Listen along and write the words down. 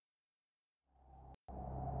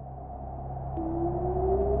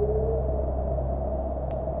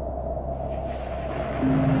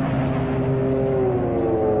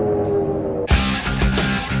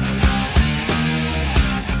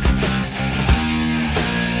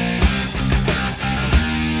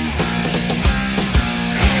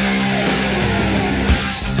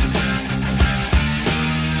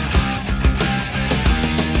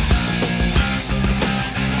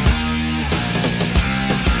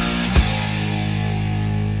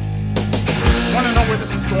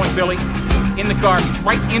Billy, in the garbage,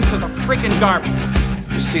 right into the freaking garbage.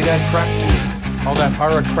 You see that crap? All that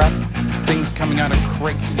horror crap? Things coming out of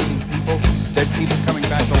crates eating people, dead people coming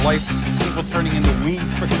back to life, people turning into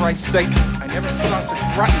weeds, for Christ's sake. I never saw such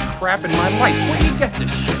rotten crap in my life. Where do you get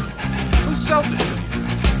this shit? Who sells it to you?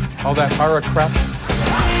 All that horror crap?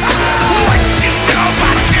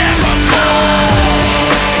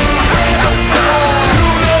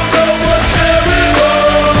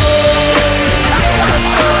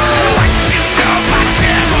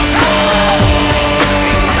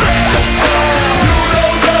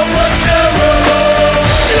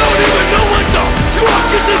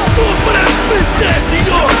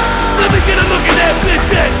 Let me get a look at that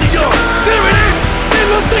bitch ass of yours. There it is. It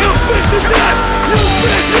looks like a bitch's ass. You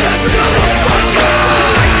bitch ass motherfucker.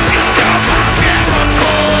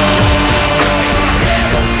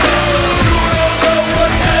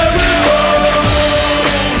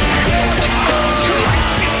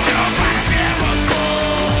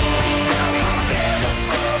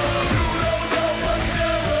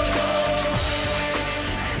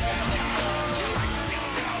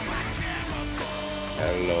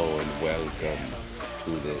 Hello and welcome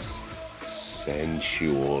to this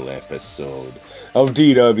sensual episode of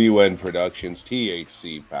DWN Productions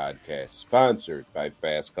THC Podcast, sponsored by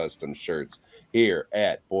Fast Custom Shirts here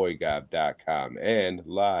at boygob.com and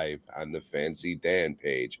live on the Fancy Dan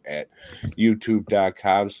page at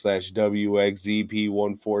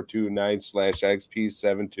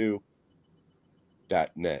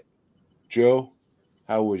youtube.com/WXZP1429/XP72.net. Joe,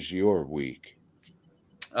 how was your week?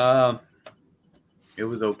 It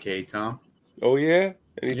was okay, Tom. Oh, yeah?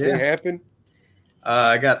 Anything happen?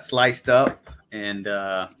 I got sliced up and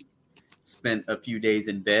spent a few days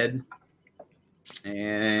in bed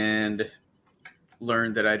and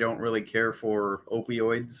learned that I don't really care for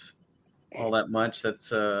opioids all that much.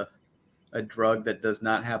 That's a drug that does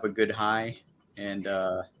not have a good high and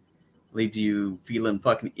leaves you feeling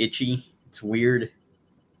fucking itchy. It's weird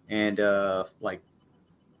and like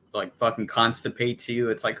fucking constipates you.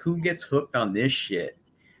 It's like, who gets hooked on this shit?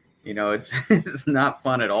 You know, it's it's not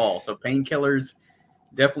fun at all. So painkillers,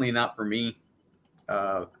 definitely not for me.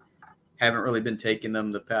 Haven't really been taking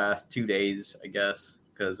them the past 2 days, I guess,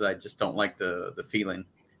 because I just don't like the feeling.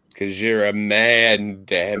 Because you're a man,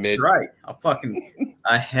 damn it. That's right.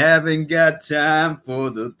 I haven't got time for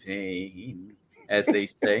the pain, as they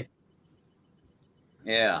say.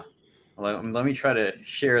 Yeah. Let me try to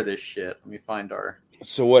share this shit. Let me find our...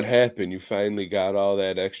 So what happened? You finally got all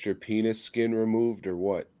that extra penis skin removed or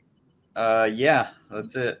what? Yeah,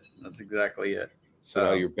 that's it. That's exactly it. So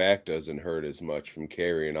now your back doesn't hurt as much from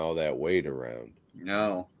carrying all that weight around.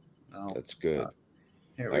 No. That's good.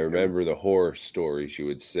 I remember the horror stories. You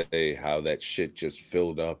would say how that shit just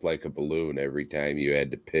filled up like a balloon every time you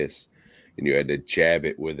had to piss. And you had to jab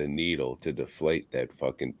it with a needle to deflate that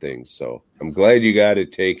fucking thing. So I'm glad you got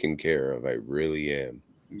it taken care of. I really am.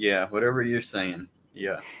 Yeah, whatever you're saying.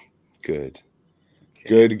 Yeah. Good.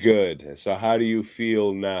 Okay. Good. So how do you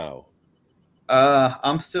feel now?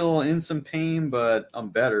 I'm still in some pain, but I'm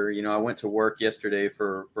better. You know, I went to work yesterday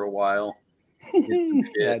for a while.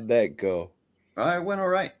 How'd that go? It went all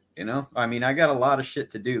right. You know, I mean, I got a lot of shit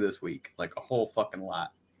to do this week, like a whole fucking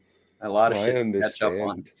lot. A lot of shit to catch up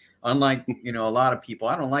on. Unlike, you know, a lot of people,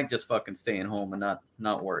 I don't like just fucking staying home and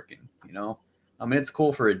not working, you know? I mean, it's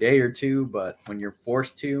cool for a day or two, but when you're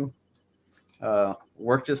forced to,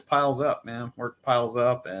 work just piles up, man. Work piles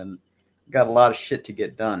up and got a lot of shit to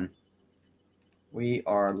get done. We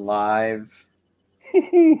are live,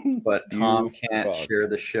 but Tom can't share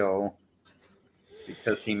the show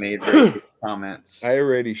because he made racist comments. I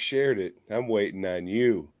already shared it. I'm waiting on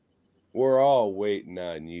you. We're all waiting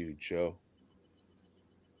on you, Joe.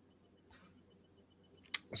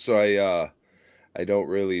 So I don't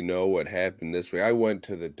really know what happened this week. I went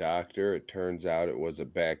to the doctor. It turns out it was a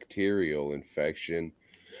bacterial infection.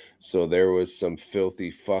 So there was some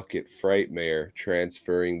filthy fuck it frightmare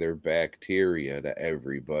transferring their bacteria to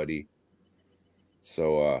everybody.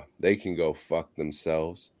 So they can go fuck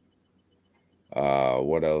themselves.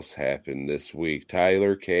 What else happened this week?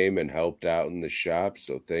 Tyler came and helped out in the shop,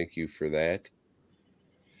 so thank you for that.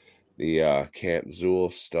 The Camp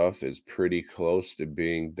Zool stuff is pretty close to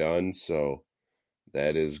being done, so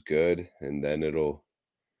that is good. And then it'll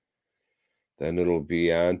then it'll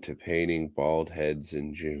be on to painting bald heads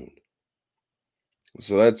in June.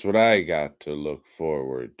 So that's what I got to look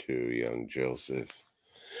forward to, young Joseph.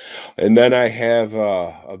 And then I have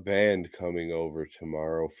a band coming over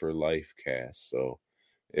tomorrow for Lifecast, so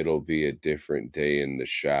it'll be a different day in the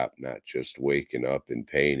shop, not just waking up and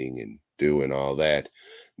painting and doing all that.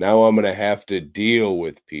 Now I'm going to have to deal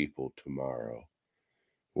with people tomorrow,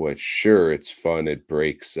 which sure, it's fun. It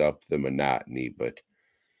breaks up the monotony, but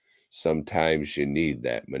sometimes you need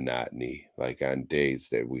that monotony, like on days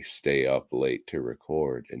that we stay up late to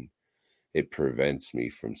record, and it prevents me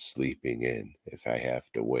from sleeping in if I have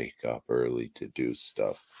to wake up early to do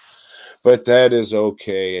stuff. But that is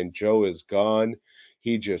okay, and Joe is gone.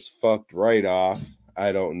 He just fucked right off.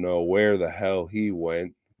 I don't know where the hell he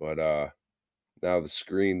went, but now the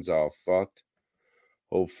screen's all fucked.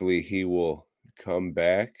 Hopefully he will come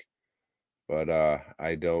back, but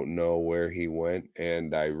I don't know where he went,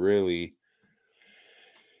 and I really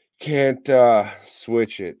can't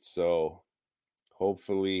switch it, so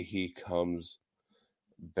hopefully he comes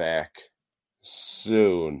back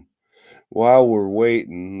soon. While we're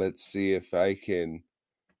waiting, let's see if I can...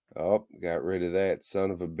 Oh, got rid of that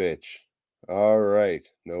son of a bitch. All right.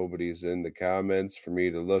 Nobody's in the comments for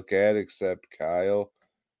me to look at except Kyle.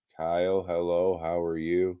 Kyle, hello. How are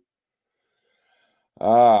you?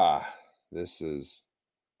 This is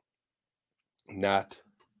not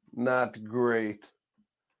great.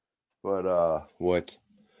 But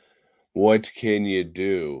what can you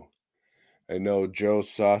do? I know Joe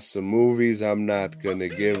saw some movies I'm not going to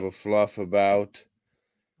give a fluff about.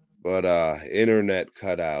 But internet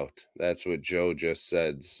cut out. That's what Joe just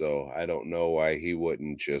said, so I don't know why he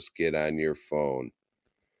wouldn't just get on your phone.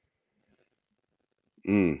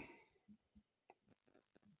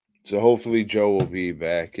 So hopefully Joe will be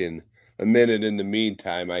back in a minute. In the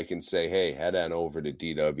meantime, I can say, hey, head on over to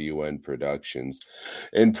DWN Productions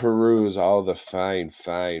and peruse all the fine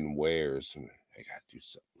wares. I got to do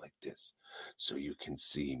something like this so you can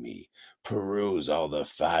see me. Peruse all the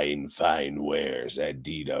fine wares at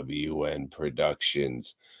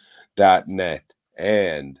DWNProductions.net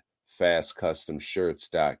and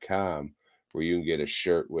FastCustomShirts.com, where you can get a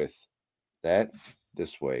shirt with that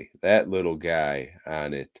little guy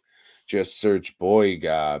on it. Just search Boy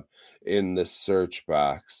Gob in the search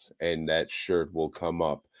box, and that shirt will come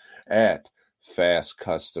up at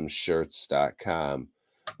FastCustomShirts.com.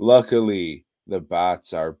 Luckily, the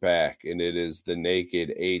bots are back, and it is the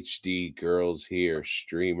Naked HD Girls Here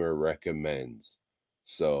streamer recommends.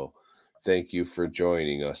 So, thank you for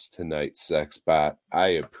joining us tonight, Sexbot. I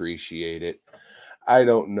appreciate it. I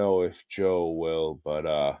don't know if Joe will,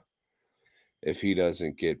 but if he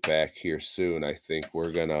doesn't get back here soon, I think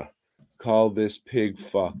we're gonna call this pig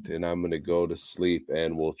fucked, and I'm gonna go to sleep,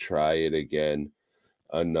 and we'll try it again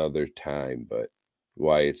another time. But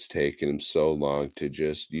why it's taken him so long to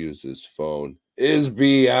just use his phone is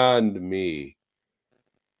beyond me.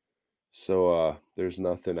 So there's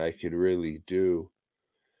nothing I could really do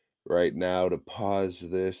right now to pause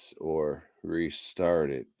this or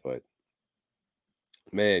restart it. But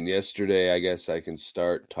man, yesterday I guess I can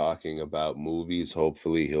start talking about movies.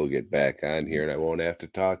 Hopefully he'll get back on here and I won't have to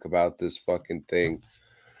talk about this fucking thing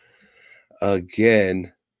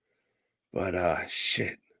again. But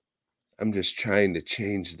shit, I'm just trying to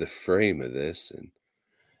change the frame of this, and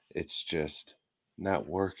it's just not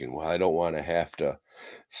working well. I don't want to have to.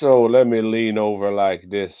 So let me lean over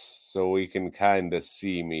like this so we can kind of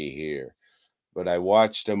see me here. But I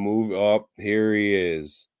watched a movie. Oh, here he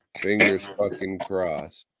is. Fingers fucking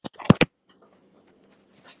crossed.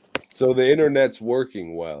 So the internet's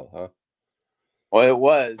working well, huh? Well, it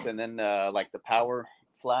was, and then like the power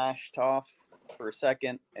flashed off for a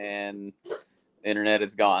second, and the internet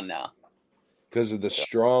is gone now. Because of the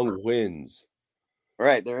strong winds.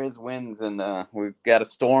 Right, there is winds, and we've got a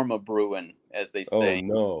storm a brewing, as they say. Oh,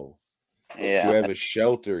 no. Yeah. Do you have a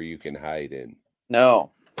shelter you can hide in?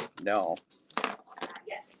 No.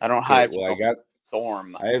 I don't hide well, from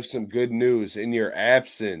storm. I have some good news. In your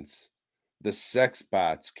absence, the sex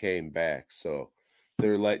bots came back, so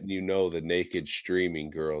they're letting you know the naked streaming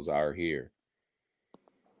girls are here.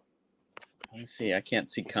 Let me see. I can't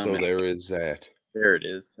see comments. So there is that. There it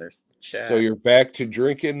is. There's the chat. So you're back to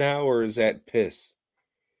drinking now, or is that piss?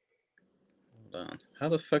 Hold on. How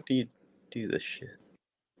the fuck do you do this shit?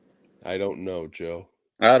 I don't know, Joe.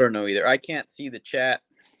 I don't know either. I can't see the chat,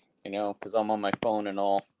 because I'm on my phone and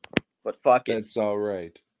all. But fuck it. That's all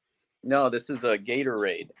right. No, this is a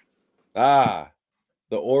Gatorade. Ah,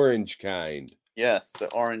 the orange kind. Yes,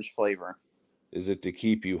 the orange flavor. Is it to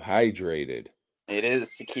keep you hydrated? It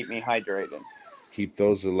is to keep me hydrated. Keep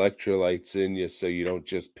those electrolytes in you so you don't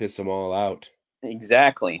just piss them all out.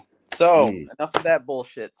 Exactly. So, enough of that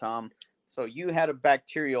bullshit, Tom. So you had a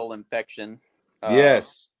bacterial infection.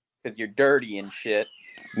 Yes. Because you're dirty and shit.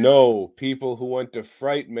 No, people who went to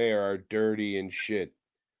Frightmare are dirty and shit.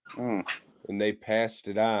 And they passed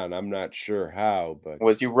it on. I'm not sure how, but...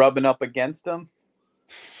 Was you rubbing up against them?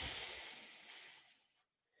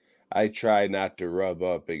 I try not to rub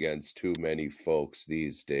up against too many folks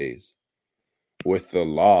these days. With the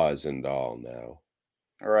laws and all now.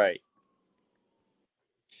 Right.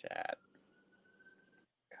 Chat.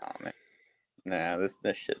 Comment. Nah, this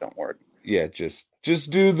shit don't work. Yeah, just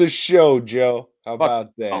do the show, Joe. How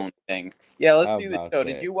about that? Phone thing. Yeah, let's do the show.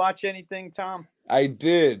 Did you watch anything, Tom? I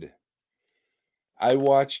did. I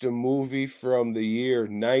watched a movie from the year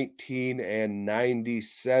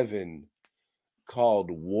 1997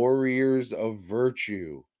 called Warriors of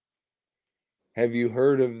Virtue. Have you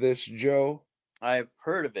heard of this, Joe? I've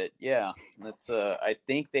heard of it, yeah. That's I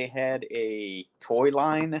think they had a toy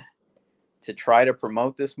line to try to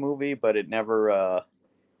promote this movie, but it never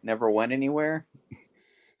went anywhere.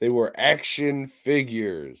 They were action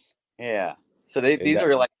figures. Yeah. So these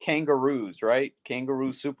are like kangaroos, right?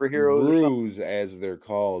 Kangaroo superheroes or something? As they're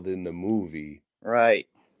called in the movie. Right.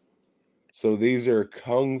 So these are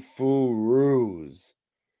Kung Fu Roos.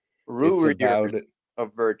 It's about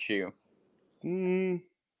of virtue.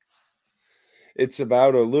 It's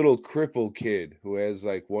about a little crippled kid who has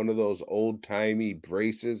like one of those old-timey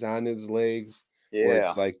braces on his legs. Yeah. Where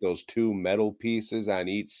it's like those two metal pieces on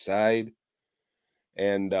each side.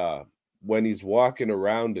 And when he's walking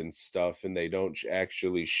around and stuff and they don't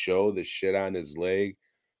actually show the shit on his leg,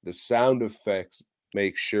 the sound effects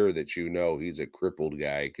make sure that you know he's a crippled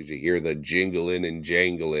guy because you hear the jingling and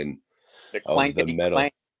jangling of the metal.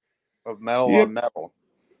 Clank of metal on metal.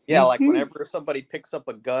 Yeah, like whenever somebody picks up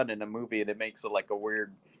a gun in a movie and it makes like a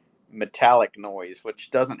weird metallic noise,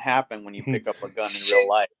 which doesn't happen when you pick up a gun in real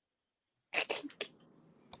life.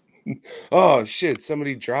 Oh, shit.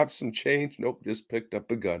 Somebody dropped some change. Nope, just picked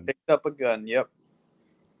up a gun. Picked up a gun, yep.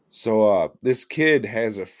 So this kid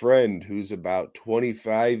has a friend who's about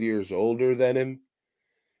 25 years older than him,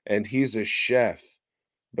 and he's a chef,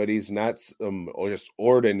 but he's not some just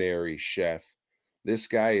ordinary chef. This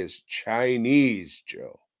guy is Chinese,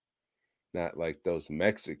 Joe. Not like those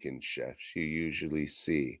Mexican chefs you usually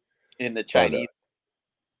see. In the Chinese?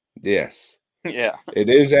 Yes. Yeah. It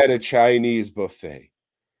is at a Chinese buffet.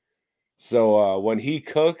 So when he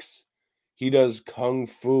cooks, he does kung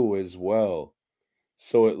fu as well.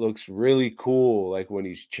 So it looks really cool, like when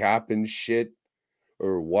he's chopping shit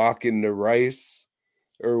or walking the rice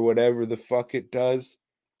or whatever the fuck it does.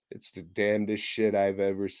 It's the damnedest shit I've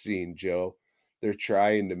ever seen, Joe. They're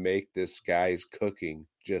trying to make this guy's cooking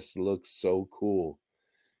just look so cool.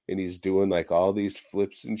 And he's doing like all these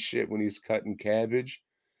flips and shit when he's cutting cabbage.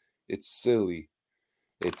 It's silly.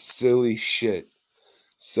 It's silly shit.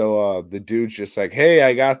 So the dude's just like, hey,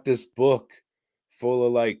 I got this book full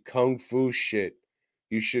of like kung fu shit.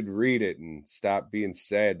 You should read it and stop being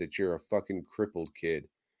sad that you're a fucking crippled kid.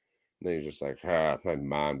 And then he's just like, my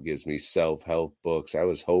mom gives me self-help books. I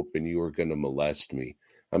was hoping you were going to molest me.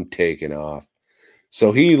 I'm taking off.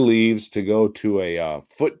 So he leaves to go to a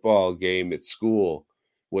football game at school,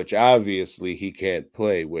 which obviously he can't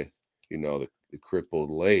play with, the crippled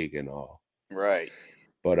leg and all. Right.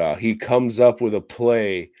 But he comes up with a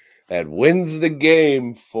play that wins the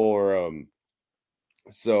game for him.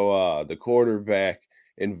 So the quarterback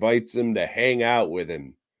invites him to hang out with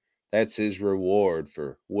him. That's his reward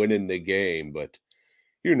for winning the game. But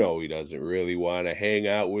he doesn't really want to hang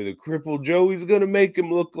out with a crippled Joe. He's going to make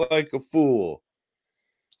him look like a fool.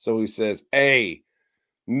 So he says, hey,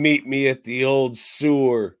 meet me at the old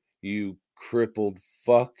sewer, you crippled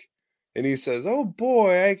fuck. And he says, oh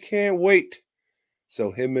boy, I can't wait. So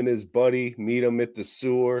him and his buddy meet him at the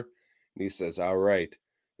sewer. And he says, all right,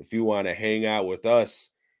 if you want to hang out with us,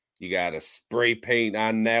 you got to spray paint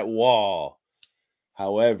on that wall.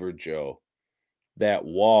 However, Joe, that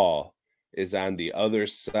wall is on the other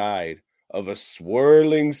side of a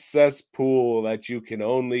swirling cesspool that you can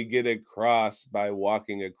only get across by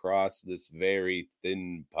walking across this very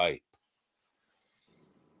thin pipe.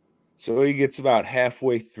 So he gets about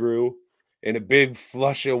halfway through, and a big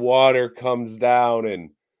flush of water comes down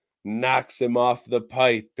and knocks him off the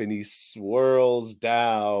pipe, and he swirls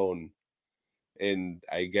down. And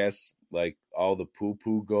I guess like all the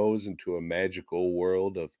poo-poo goes into a magical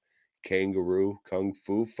world of kangaroo kung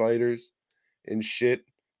fu fighters and shit.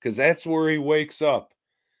 Because that's where he wakes up.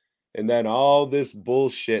 And then all this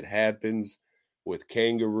bullshit happens with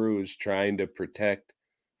kangaroos trying to protect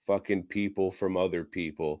fucking people from other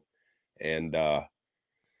people. And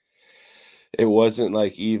it wasn't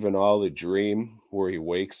like even all a dream where he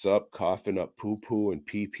wakes up coughing up poo-poo and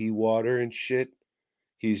pee-pee water and shit.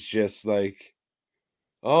 He's just like,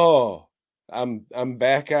 oh, I'm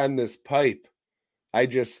back on this pipe. I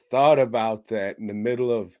just thought about that in the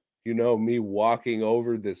middle of, me walking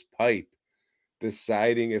over this pipe,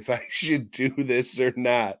 deciding if I should do this or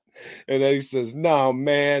not. And then he says, no,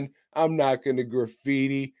 man, I'm not going to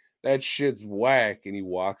graffiti. That shit's whack. And he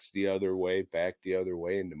walks the other way, back the other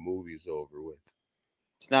way, and the movie's over with.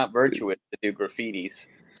 It's not virtuous to do graffitis.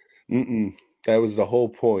 That was the whole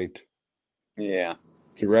point. Yeah.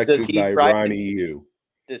 Directed by Ronnie Yu.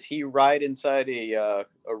 Does he ride inside a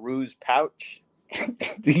ruse pouch?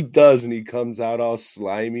 He does, and he comes out all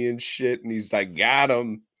slimy and shit, and he's like, got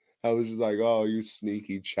him. I was just like, oh, you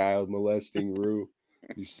sneaky child molesting Rue,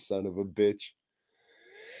 you son of a bitch.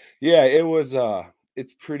 Yeah, it was,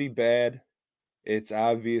 it's pretty bad. It's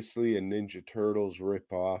obviously a Ninja Turtles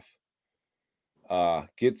ripoff.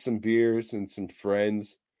 Get some beers and some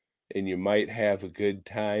friends, and you might have a good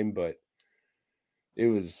time, but it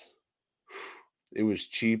was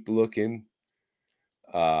cheap looking.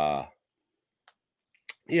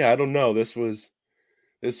 Yeah, I don't know. This was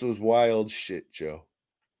wild shit, Joe.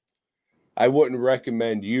 I wouldn't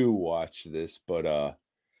recommend you watch this, but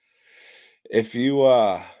if you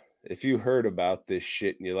heard about this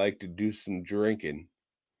shit and you like to do some drinking,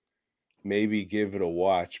 maybe give it a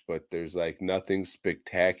watch, but there's like nothing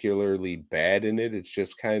spectacularly bad in it. It's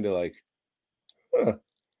just kind of like,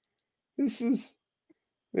 this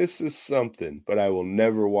is something, but I will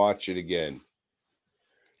never watch it again.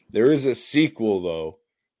 There is a sequel though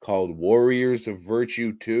called Warriors of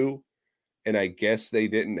Virtue 2. And I guess they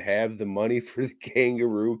didn't have the money for the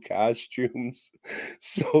kangaroo costumes.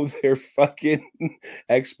 So their fucking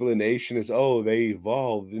explanation is, oh, they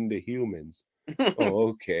evolved into humans. Oh,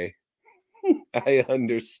 okay. I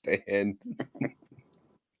understand.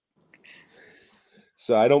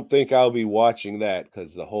 So I don't think I'll be watching that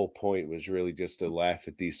because the whole point was really just to laugh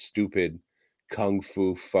at these stupid kung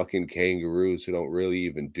fu fucking kangaroos who don't really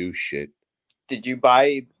even do shit. Did you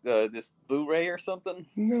buy this Blu-ray or something?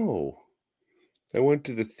 No. I went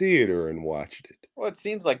to the theater and watched it. Well, it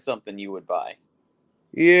seems like something you would buy.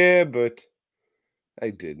 Yeah, but I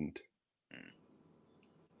didn't.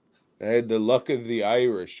 I had the luck of the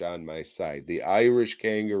Irish on my side. The Irish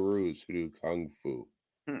kangaroos who do kung fu.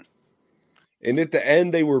 And at the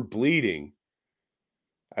end, they were bleeding.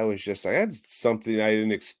 I was just like, that's something I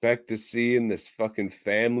didn't expect to see in this fucking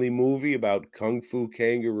family movie about kung fu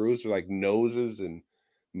kangaroos with like noses and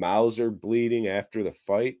mouths are bleeding after the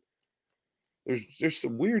fight. There's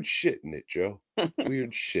some weird shit in it, Joe.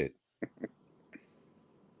 Weird shit.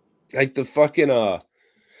 Like the fucking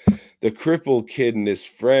the crippled kid and his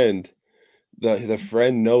friend, the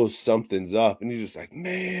friend knows something's up, and he's just like,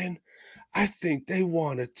 man, I think they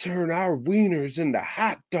want to turn our wieners into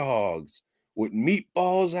hot dogs with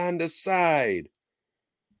meatballs on the side.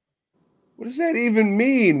 What does that even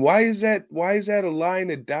mean? Why is that a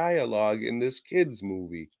line of dialogue in this kid's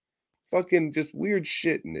movie? Fucking just weird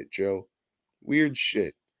shit in it, Joe. Weird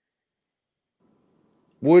shit.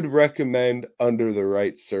 Would recommend under the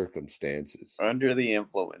right circumstances. Under the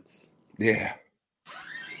influence. Yeah.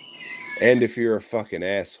 And if you're a fucking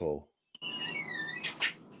asshole.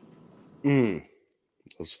 Those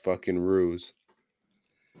fucking ruse.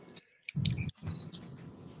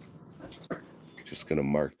 Just gonna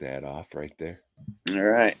mark that off right there. All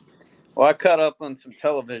right. Well, I caught up on some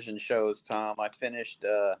television shows, Tom. I finished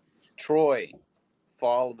Troy,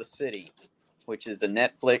 Fall of the City, which is a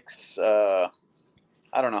Netflix,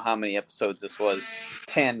 I don't know how many episodes this was,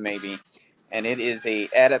 10 maybe, and it is a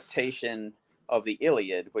adaptation of the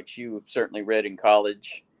Iliad, which you certainly read in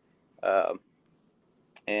college,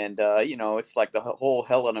 it's like the whole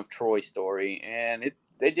Helen of Troy story, and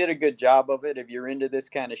they did a good job of it. If you're into this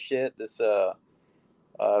kind of shit, this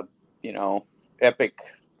epic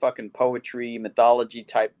fucking poetry, mythology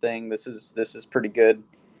type thing, this is pretty good.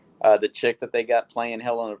 The chick that they got playing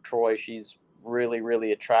Helen of Troy, she's really,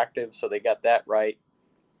 really attractive, so they got that right.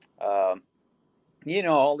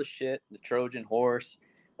 All the shit, the Trojan horse,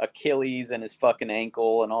 Achilles and his fucking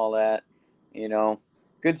ankle and all that,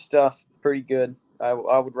 good stuff, pretty good. I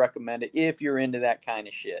would recommend it if you're into that kind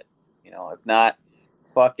of shit. If not,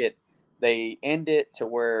 fuck it. They end it to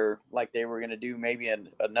where, like, they were going to do maybe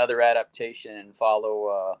another adaptation and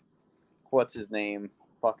follow, what's his name?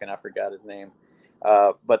 Fucking, I forgot his name.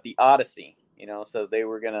 But the Odyssey, so they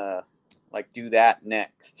were going to, like, do that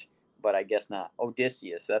next. But I guess not.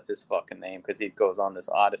 Odysseus, that's his fucking name, because he goes on this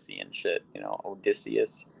Odyssey and shit,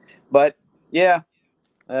 Odysseus. But, yeah,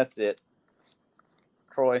 that's it.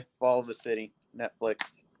 Troy, Fall of the City, Netflix.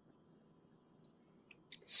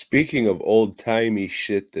 Speaking of old-timey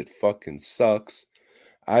shit that fucking sucks,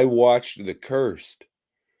 I watched The Cursed.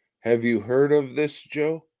 Have you heard of this,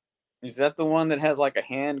 Joe? Is that the one that has like a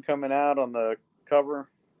hand coming out on the cover?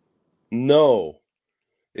 No.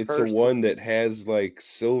 It's the Cursed. one that has like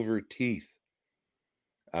silver teeth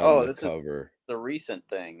on the cover. The recent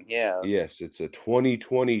thing, yeah. Yes, it's a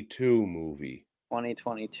 2022 movie.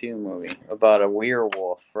 2022 movie about a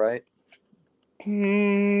werewolf, right?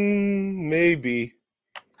 Maybe.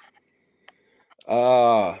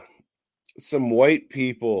 Some white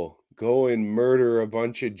people go and murder a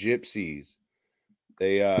bunch of gypsies.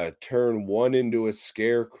 They turn one into a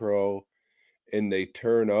scarecrow, and they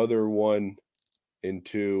turn other one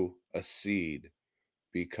into a seed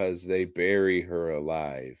because they bury her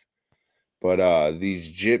alive. But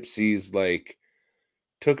these gypsies like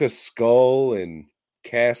took a skull and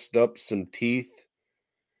cast up some teeth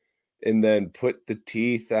and then put the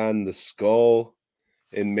teeth on the skull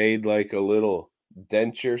and made like a little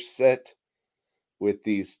denture set with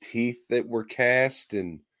these teeth that were cast.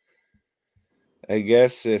 And I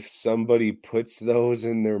guess if somebody puts those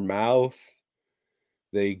in their mouth,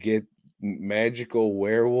 they get magical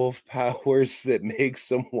werewolf powers that makes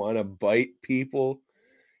them want to bite people.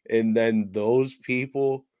 And then those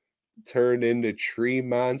people turn into tree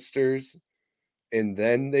monsters. And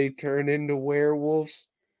then they turn into werewolves.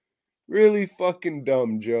 Really fucking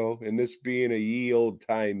dumb, Joe. And this being a ye old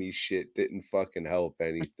timey shit didn't fucking help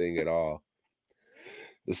anything at all.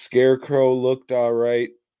 The scarecrow looked all right.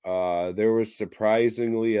 There was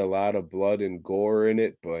surprisingly a lot of blood and gore in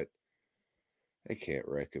it, but I can't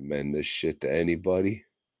recommend this shit to anybody.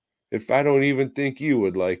 If I don't even think you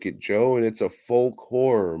would like it, Joe, and it's a folk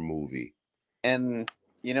horror movie. And,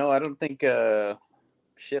 I don't think, a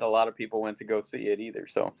lot of people went to go see it either,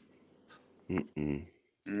 so.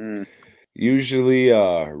 Usually,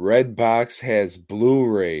 Redbox has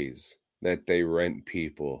Blu-rays that they rent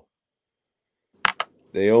people.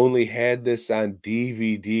 They only had this on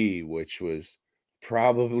DVD, which was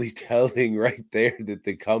probably telling right there that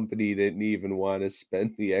the company didn't even want to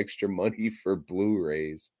spend the extra money for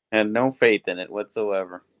Blu-rays. And no faith in it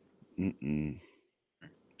whatsoever.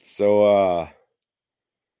 So,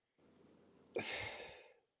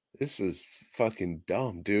 this is fucking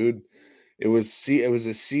dumb, dude. It was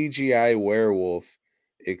a CGI werewolf,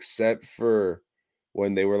 except for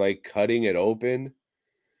when they were like cutting it open.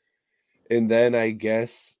 And then I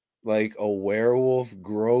guess like a werewolf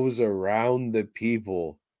grows around the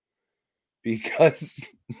people because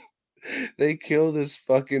they kill this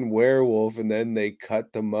fucking werewolf and then they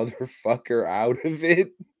cut the motherfucker out of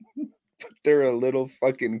it. But they're a little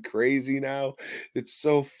fucking crazy now. It's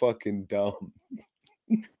so fucking dumb.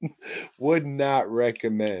 Would not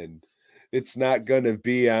recommend. It's not gonna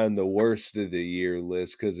be on the worst of the year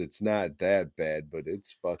list because it's not that bad, but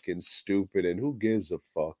it's fucking stupid, and who gives a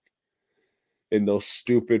fuck? In those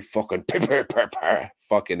stupid fucking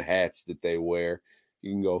fucking hats that they wear,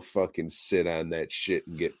 you can go fucking sit on that shit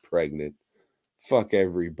and get pregnant. Fuck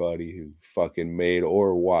everybody who fucking made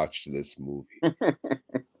or watched this movie,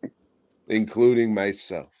 including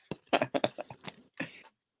myself.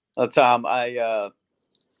 Tom, I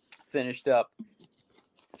finished up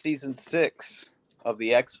season 6 of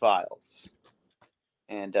the X-Files,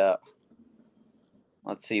 and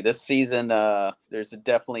let's see, this season there's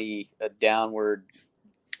definitely a downward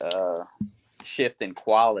shift in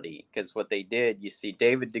quality, because what they did, you see,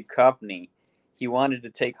 David Duchovny, he wanted to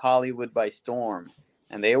take Hollywood by storm,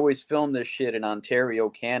 and they always film this shit in Ontario,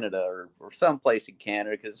 Canada, or someplace in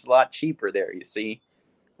Canada, because it's a lot cheaper there, you see.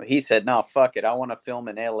 But he said, no, fuck it, I want to film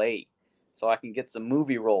in LA so I can get some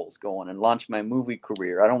movie roles going and launch my movie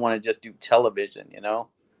career. I don't want to just do television,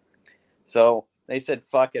 So they said,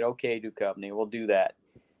 fuck it, okay, Duchovny, we'll do that.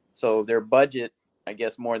 So their budget, I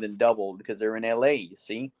guess, more than doubled because they're in LA, you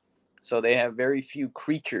see. So they have very few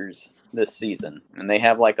creatures this season, and they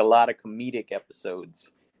have like a lot of comedic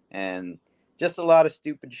episodes and just a lot of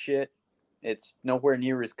stupid shit. It's nowhere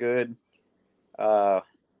near as good. I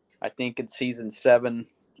think in season 7,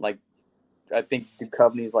 I think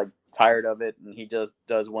Duchovny's like tired of it, and he just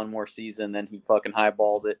does one more season, then he fucking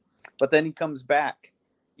highballs it. But then he comes back,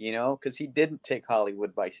 because he didn't take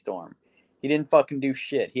Hollywood by storm. He didn't fucking do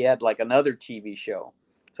shit. He had like another TV show.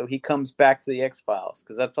 So he comes back to the X-Files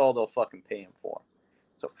because that's all they'll fucking pay him for.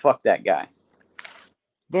 So fuck that guy.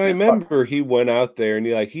 But I remember he went out there and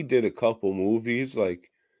he did a couple movies, like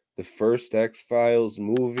the first X-Files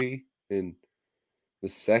movie and the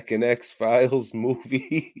second X-Files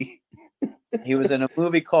movie. He was in a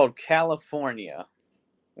movie called California.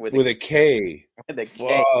 With a K. The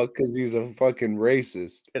K. Because he's a fucking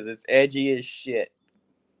racist. Because it's edgy as shit.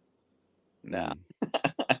 Nah.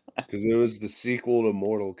 Because it was the sequel to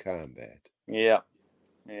Mortal Kombat. Yep.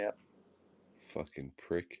 Fucking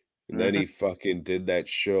prick. And then he fucking did that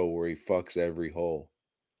show where he fucks every hole.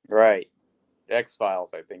 Right.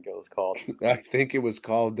 X-Files, I think it was called. I think it was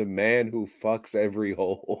called The Man Who Fucks Every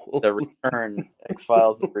Hole. The Return.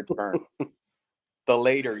 X-Files The Return. The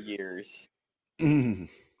later years.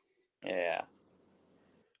 Yeah.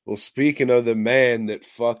 Well, speaking of the man that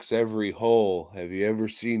fucks every hole, have you ever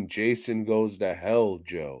seen Jason Goes to Hell,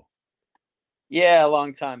 Joe? Yeah, a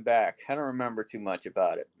long time back. I don't remember too much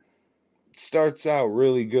about it. It starts out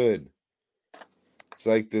really good. It's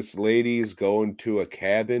like this lady's going to a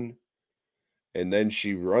cabin, and then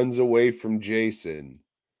she runs away from Jason,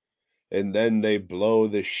 and then they blow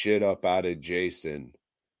the shit up out of Jason,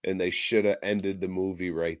 and they should have ended the movie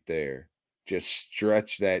right there. Just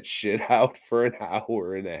stretch that shit out for an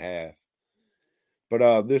hour and a half.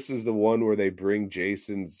 But this is the one where they bring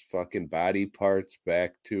Jason's fucking body parts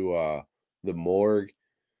back to the morgue,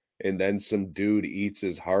 and then some dude eats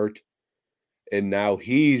his heart, and now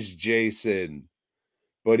he's Jason,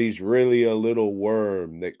 but he's really a little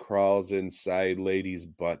worm that crawls inside ladies'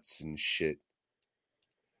 butts and shit.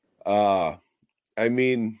 I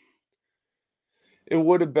mean, it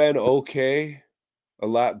would have been okay, a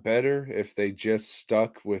lot better if they just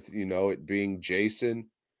stuck with, it being Jason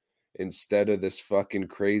instead of this fucking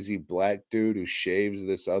crazy black dude who shaves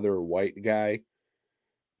this other white guy.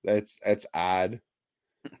 That's odd.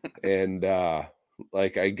 And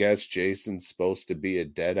I guess Jason's supposed to be a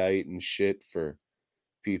deadite and shit for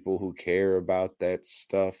people who care about that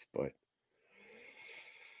stuff, but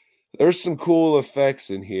there's some cool effects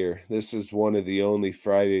in here. This is one of the only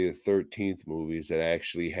Friday the 13th movies that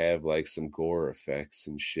actually have some gore effects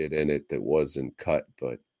and shit in it that wasn't cut.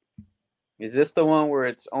 But is this the one where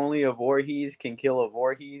it's only a Voorhees can kill a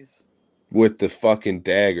Voorhees? With the fucking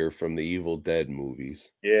dagger from the Evil Dead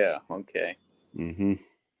movies. Yeah, okay. Mm-hmm.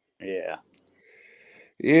 Yeah.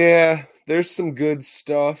 Yeah, there's some good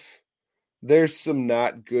stuff. There's some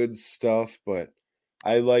not good stuff, but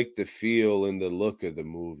I like the feel and the look of the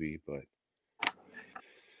movie, but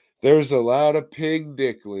there's a lot of pig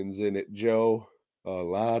dicklins in it, Joe. A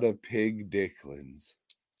lot of pig dicklins.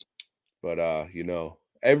 But,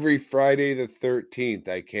 every Friday the 13th,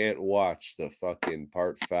 I can't watch the fucking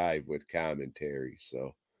part 5 with commentary,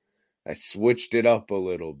 so I switched it up a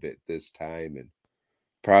little bit this time and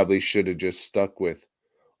probably should have just stuck with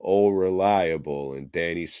Old Reliable and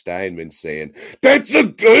Danny Steinman saying, "That's a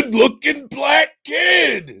good-looking black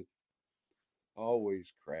kid!"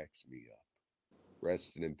 Always cracks me up.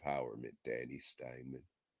 Rest in empowerment, Danny Steinman.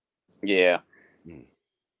 Yeah.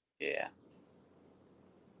 Yeah.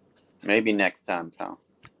 Maybe next time, Tom.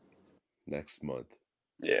 Next month.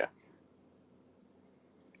 Yeah.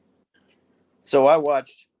 So I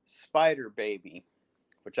watched Spider Baby,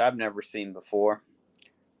 which I've never seen before.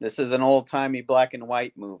 This is an old-timey black and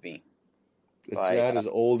white movie. It's not as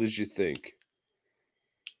old as you think.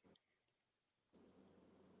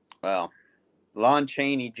 Well, Lon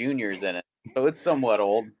Chaney Jr. is in it, so it's somewhat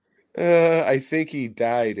old. I think he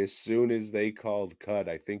died as soon as they called cut.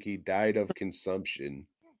 I think he died of consumption.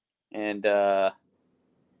 And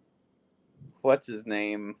what's his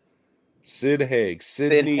name? Sid Haig.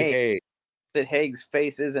 Sidney Haig. Sid Haig's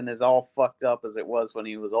face isn't as all fucked up as it was when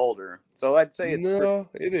he was older. So I'd say it's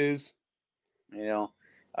it is. You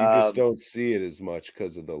just don't see it as much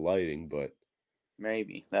because of the lighting, but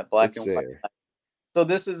maybe that black and white. So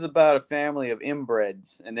this is about a family of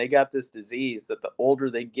inbreds, and they got this disease that the older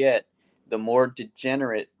they get, the more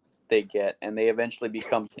degenerate they get, and they eventually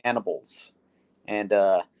become cannibals. And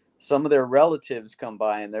some of their relatives come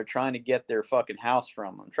by, and they're trying to get their fucking house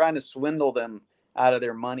from them, trying to swindle them out of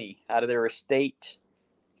their money, out of their estate.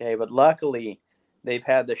 Okay, but luckily, they've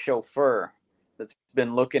had the chauffeur that's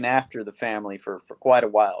been looking after the family for quite a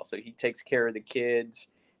while. So he takes care of the kids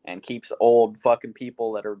and keeps old fucking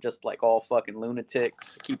people that are just all fucking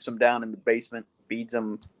lunatics, keeps them down in the basement, feeds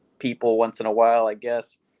them people once in a while, I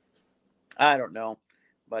guess. I don't know.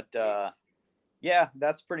 But, yeah,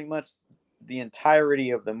 that's pretty much the entirety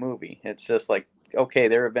of the movie. It's just okay,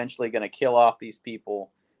 they're eventually going to kill off these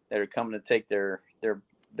people that are coming to take their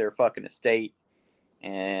fucking estate,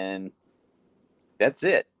 and that's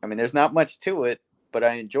it. I mean, there's not much to it, but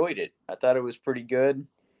I enjoyed it. I thought it was pretty good.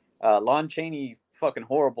 Lon Chaney, fucking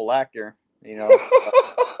horrible actor,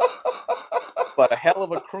 but a hell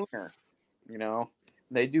of a crooner.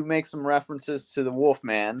 They do make some references to the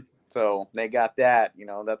Wolfman, so they got that.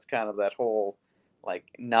 That's kind of that whole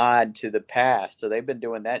nod to the past. So they've been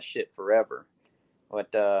doing that shit forever.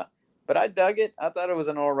 But But I dug it. I thought it was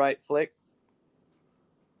an all right flick.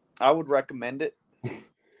 I would recommend it.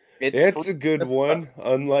 It's a good one.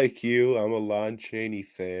 Unlike you, I'm a Lon Chaney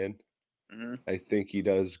fan. Mm-hmm. I think he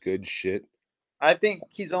does good shit. I think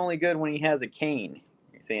he's only good when he has a cane.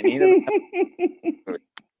 You're saying he doesn't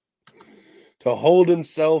to hold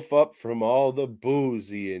himself up from all the booze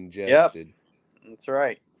he ingested. Yep, that's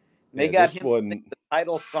right. They got him the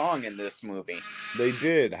title song in this movie. They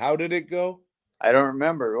did. How did it go? I don't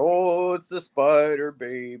remember. Oh, it's a spider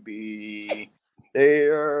baby. They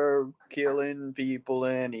are killing people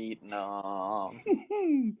and eating them.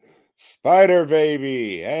 Spider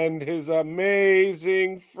Baby and his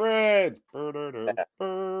amazing friends. And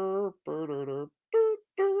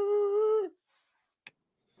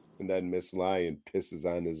then Miss Lion pisses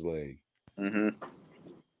on his leg.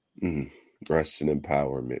 Rest in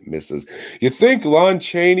empowerment, Mrs. You think Lon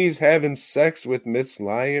Chaney's having sex with Miss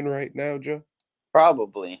Lion right now, Joe?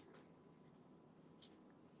 Probably.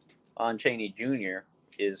 Lon Chaney Jr.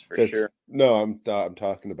 is for sure. No, I'm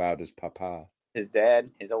talking about his papa. His dad,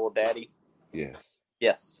 his old daddy. Yes.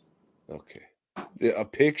 Yes. Okay. A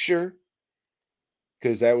picture?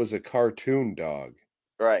 Because that was a cartoon dog.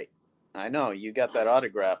 Right. I know. You got that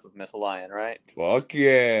autograph of Miss Lion, right? Fuck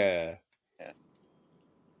yeah. Yeah.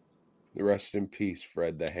 Rest in peace,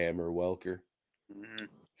 Fred the Hammer Welker. Mm-hmm.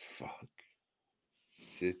 Fuck.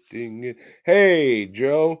 Sitting in... Hey,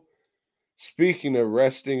 Joe. Speaking of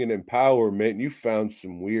resting and empowerment, you found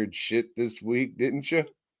some weird shit this week, didn't you?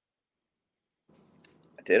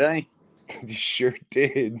 Did I? You sure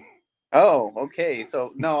did. Oh, okay.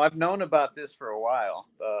 So, no, I've known about this for a while.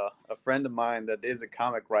 A friend of mine that is a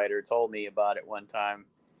comic writer told me about it one time.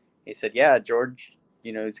 He said, yeah, George,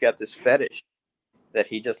 he's got this fetish that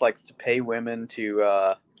he just likes to pay women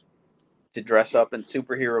to dress up in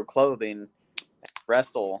superhero clothing,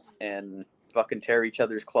 wrestle, and fucking tear each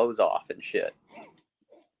other's clothes off and shit.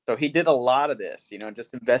 So he did a lot of this,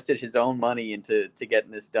 just invested his own money into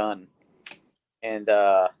getting this done. And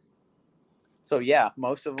so yeah,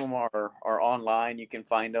 most of them are online. You can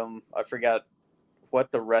find them. I forgot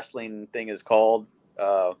what the wrestling thing is called,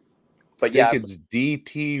 but I think it's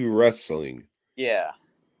DT Wrestling. Yeah.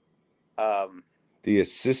 The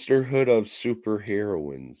Sisterhood of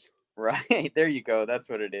Superheroines. Right, there you go. That's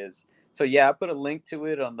what it is. So yeah, I put a link to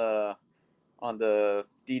it on the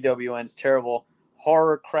DWN's Terrible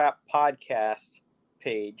Horror Crap podcast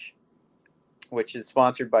page, which is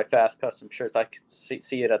sponsored by Fast Custom Shirts. I can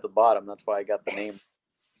see it at the bottom. That's why I got the name.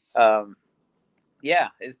 Yeah,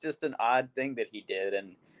 it's just an odd thing that he did.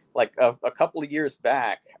 And like a couple of years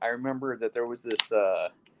back, I remember that there was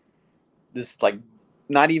this like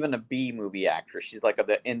not even a B movie actress. She's like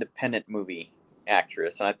the independent movie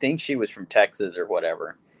actress. And I think she was from Texas or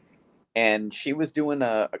whatever. And she was doing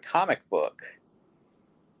a comic book.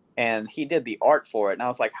 And he did the art for it. And I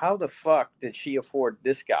was like, how the fuck did she afford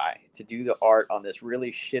this guy to do the art on this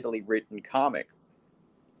really shittily written comic?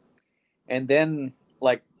 And then,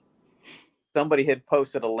 like, somebody had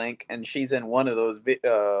posted a link, and she's in one of those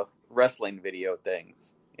wrestling video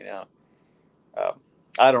things, I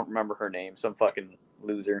don't remember her name, some fucking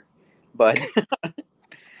loser. But,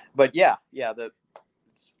 but yeah,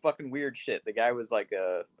 it's fucking weird shit. The guy was like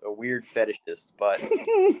a weird fetishist, but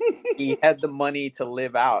he had the money to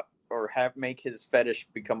live out or make his fetish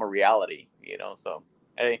become a reality, so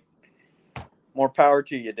hey, more power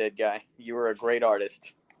to you, dead guy. You were a great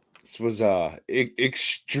artist. This was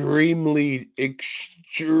extremely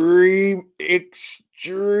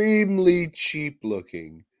cheap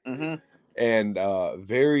looking, and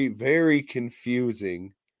very, very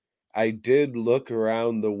confusing. I did look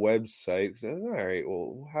around the website. So, all right,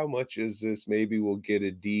 well, how much is this? Maybe we'll get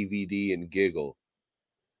a DVD and giggle.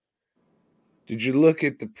 Did you look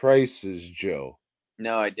at the prices, Joe?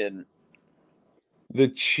 No, I didn't. The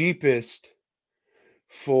cheapest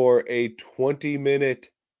for a 20-minute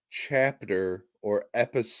chapter or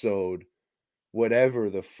episode, whatever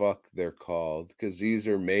the fuck they're called, because these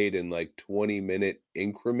are made in like 20-minute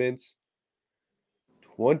increments,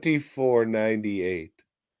 $24.98.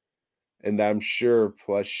 And I'm sure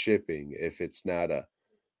plus shipping if it's not a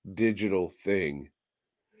digital thing.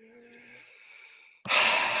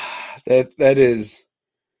 That is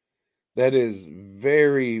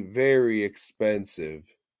very, very expensive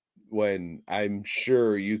when I'm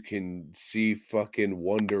sure you can see fucking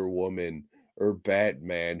Wonder Woman or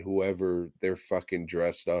Batman, whoever they're fucking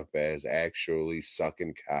dressed up as, actually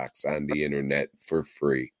sucking cocks on the internet for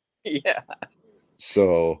free. Yeah.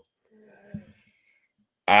 So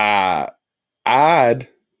odd.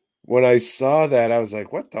 When I saw that, I was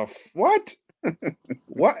like, what the what?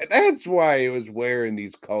 What? That's why he was wearing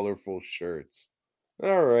these colorful shirts.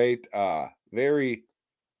 All right. Very,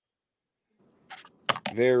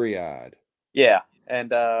 very odd. Yeah.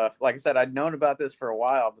 And like I said, I'd known about this for a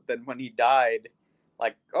while, but then when he died,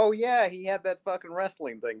 like, oh yeah, he had that fucking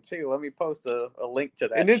wrestling thing too. Let me post a link to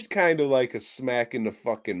that. And it's kind of like a smack in the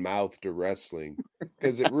fucking mouth to wrestling,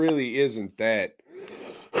 because it really isn't that.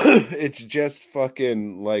 It's just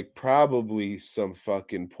fucking like probably some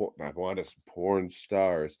fucking porn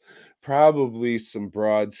stars, probably some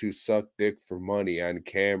broads who suck dick for money on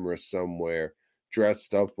camera somewhere,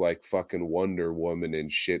 dressed up like fucking Wonder Woman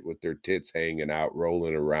and shit with their tits hanging out,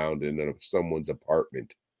 rolling around in someone's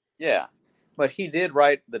apartment. Yeah, but he did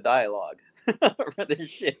write the dialogue for this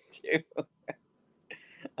shit too.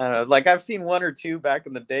 Like I've seen one or two back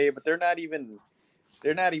in the day, but they're not even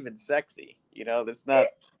sexy. You know,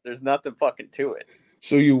 there's nothing fucking to it.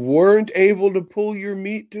 So you weren't able to pull your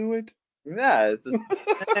meat to it? Nah, it's just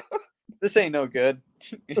this ain't no good.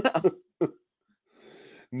 You know?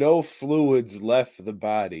 No fluids left the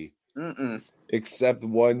body. Mm-mm. Except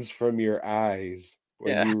ones from your eyes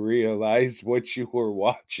when you realize what you were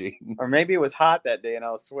watching. Or maybe it was hot that day and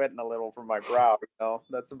I was sweating a little from my brow. You know,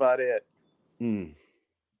 that's about it.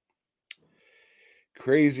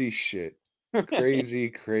 Crazy shit.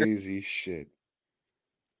 Crazy shit.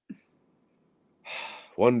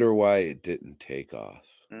 Wonder why it didn't take off.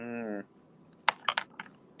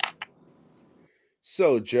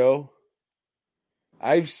 So, Joe,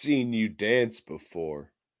 I've seen you dance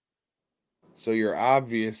before. So you're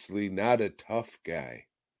obviously not a tough guy.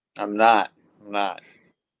 I'm not.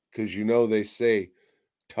 Because you know they say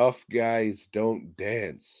tough guys don't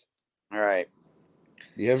dance. All right.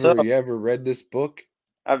 You ever read this book?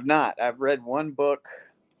 I've not. I've read one book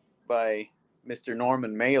by Mr.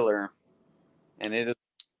 Norman Mailer, and it is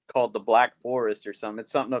called The Black Forest or something.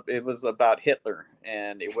 It was about Hitler,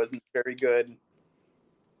 and it wasn't very good.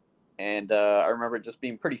 And I remember it just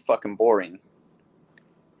being pretty fucking boring.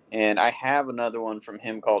 And I have another one from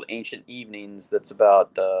him called Ancient Evenings that's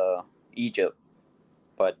about Egypt.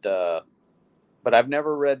 But I've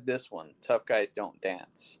never read this one, Tough Guys Don't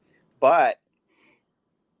Dance. But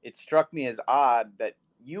it struck me as odd that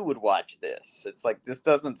you would watch this. It's like, this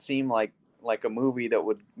doesn't seem like a movie that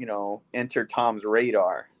would, you know, enter Tom's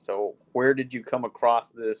radar. So where did you come across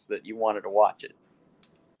this that you wanted to watch it?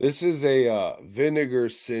 This is a Vinegar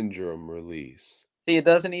Syndrome release. See, it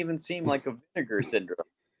doesn't even seem like a Vinegar Syndrome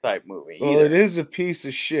type movie either. Well, it is a piece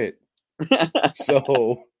of shit.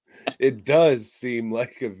 So it does seem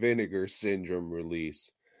like a Vinegar Syndrome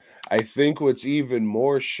release. I think what's even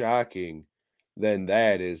more shocking than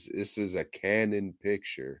that is this is a canon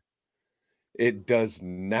picture. It does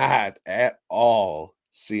not at all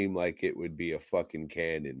seem like it would be a fucking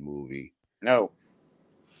canon movie. No.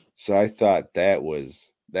 So I thought that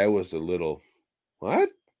was a little, what?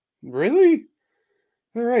 Really?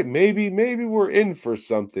 All right, maybe we're in for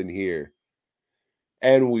something here.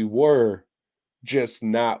 And we were, just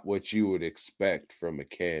not what you would expect from a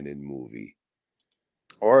canon movie.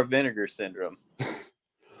 Or a Vinegar Syndrome.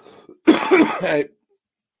 I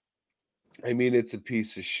mean, it's a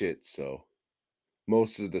piece of shit, so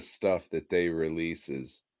most of the stuff that they release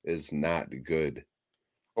is not good.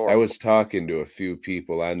 Horrible. I was talking to a few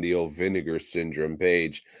people on the old Vinegar Syndrome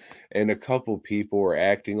page, and a couple people were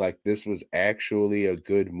acting like this was actually a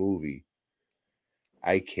good movie.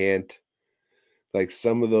 I can't, like,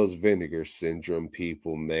 some of those Vinegar Syndrome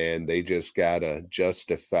people, man, they just gotta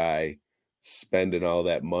justify spending all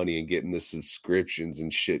that money and getting the subscriptions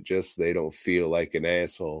and shit just so they don't feel like an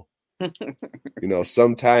asshole. You know,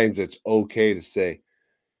 sometimes it's okay to say,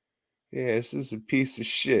 yeah, this is a piece of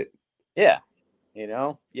shit. Yeah. You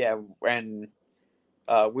know? Yeah. And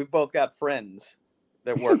we've both got friends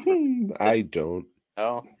that work. I don't.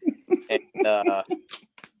 Oh. And,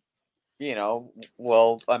 you know,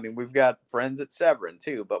 well, I mean, we've got friends at Severin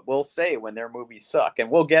too, but we'll say when their movies suck, and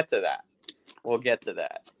we'll get to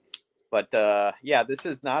that. But yeah, this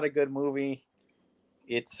is not a good movie.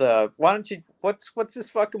 It's why don't you? What's this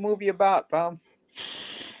fucking movie about, Tom?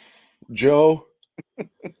 Joe.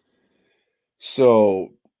 So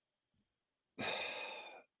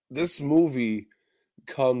this movie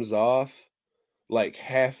comes off like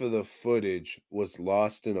half of the footage was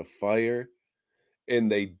lost in a fire,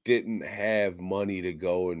 and they didn't have money to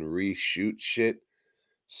go and reshoot shit,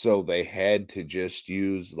 so they had to just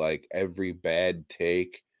use like every bad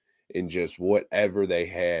take and just whatever they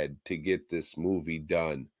had to get this movie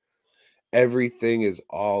done. Everything is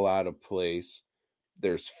all out of place.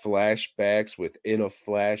 There's flashbacks within a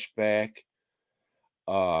flashback.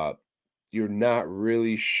 You're not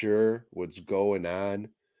really sure what's going on.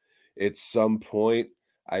 At some point,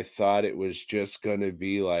 I thought it was just going to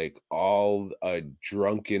be like all a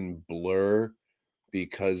drunken blur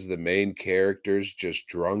because the main character's just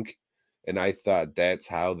drunk. And I thought that's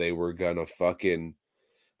how they were going to fucking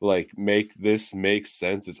like make this make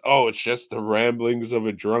sense. It's just the ramblings of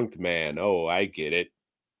a drunk man. Oh, I get it.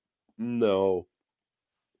 No.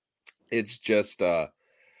 It's just I'm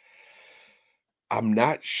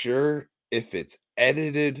not sure if it's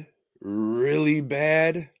edited really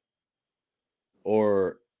bad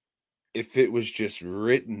or if it was just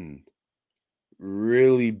written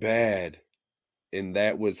really bad and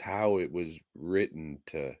that was how it was written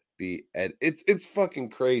to be. It's fucking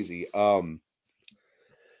crazy. A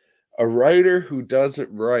writer who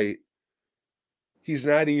doesn't write, he's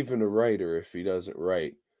not even a writer if he doesn't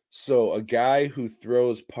write. So a guy who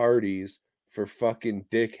throws parties for fucking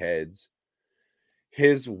dickheads,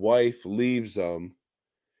 his wife leaves him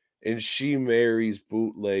and she marries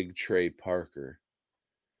bootleg Trey Parker.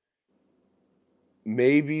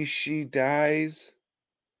 Maybe she dies,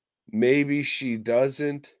 maybe she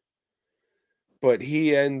doesn't, but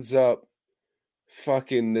he ends up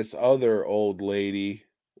fucking this other old lady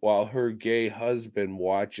while her gay husband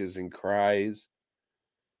watches and cries.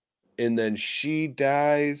 And then she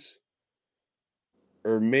dies,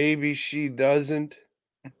 or maybe she doesn't.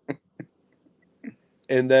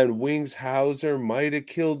 And then Wings Hauser might have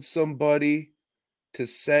killed somebody to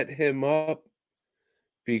set him up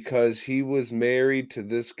because he was married to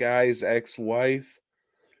this guy's ex-wife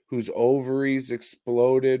whose ovaries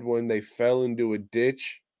exploded when they fell into a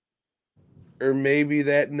ditch. Or maybe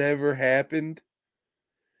that never happened.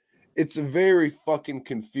 It's a very fucking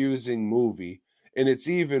confusing movie. And it's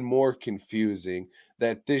even more confusing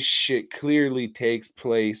that this shit clearly takes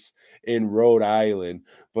place in Rhode Island,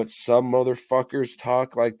 but some motherfuckers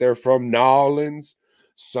talk like they're from Nolans.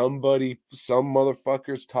 Some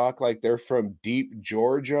motherfuckers talk like they're from deep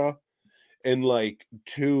Georgia. And like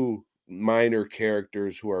two minor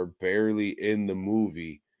characters who are barely in the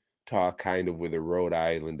movie talk kind of with a Rhode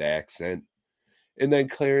Island accent. And then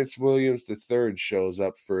Clarence Williams III shows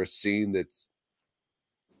up for a scene that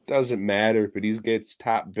doesn't matter, but he gets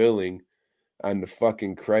top billing on the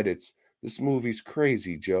fucking credits. This movie's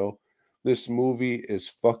crazy, Joe. This movie is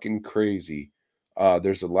fucking crazy.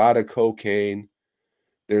 There's a lot of cocaine.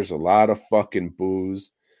 There's a lot of fucking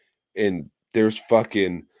booze. And there's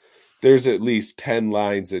at least 10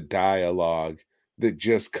 lines of dialogue that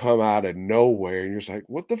just come out of nowhere. And you're just like,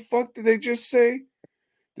 what the fuck did they just say?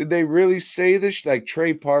 Did they really say this? Like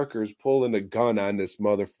Trey Parker's pulling a gun on this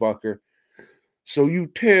motherfucker. So you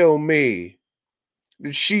tell me,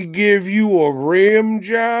 did she give you a rim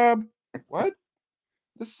job? What?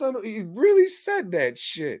 He really said that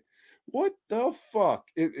shit. What the fuck?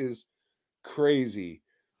 It is crazy.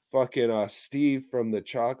 Fucking Steve from the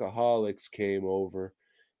Chocoholics came over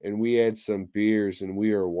and we had some beers and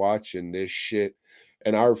we were watching this shit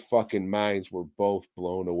and our fucking minds were both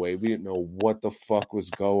blown away. We didn't know what the fuck was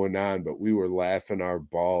going on, but we were laughing our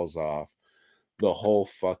balls off the whole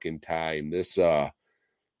fucking time. This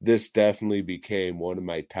definitely became one of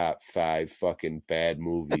my top 5 fucking bad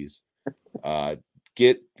movies.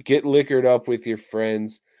 Get liquored up with your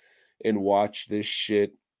friends and watch this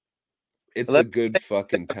shit. It's a good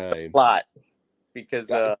fucking time. Plot, because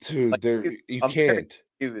dude, you can't.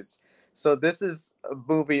 So this is a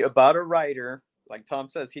movie about a writer. Like Tom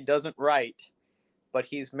says, he doesn't write, but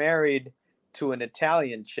he's married to an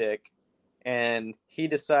Italian chick, and he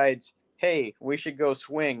decides, hey, we should go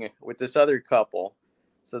swing with this other couple.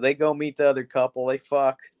 So they go meet the other couple, they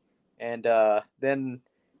fuck, and then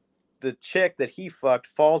the chick that he fucked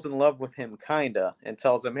falls in love with him, kinda, and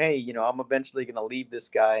tells him, hey, I'm eventually going to leave this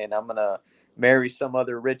guy, and I'm going to marry some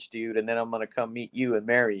other rich dude, and then I'm going to come meet you and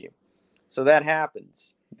marry you. So that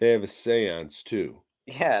happens. They have a seance, too.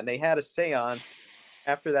 Yeah, and they had a seance.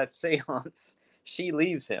 After that seance, she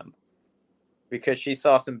leaves him because she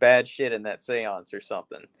saw some bad shit in that seance or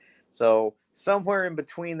something. So somewhere in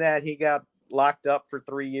between that, he got locked up for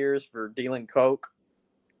 3 years for dealing coke.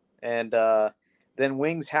 And then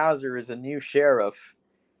Wings Hauser is a new sheriff,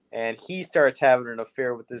 and he starts having an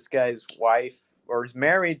affair with this guy's wife, or is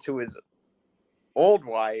married to his old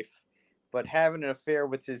wife, but having an affair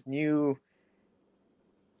with his new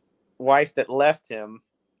wife that left him.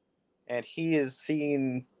 And he is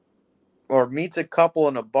seen or meets a couple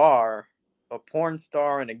in a bar, a porn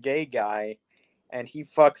star and a gay guy, and he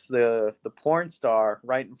fucks the porn star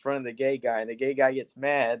right in front of the gay guy, and the gay guy gets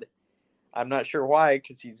mad. I'm not sure why,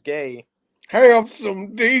 because he's gay. Have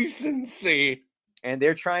some decency. And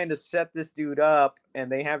they're trying to set this dude up,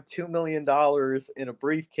 and they have $2 million in a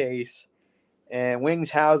briefcase, and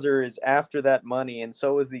Wings Hauser is after that money, and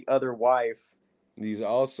so is the other wife. He's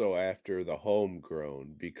also after the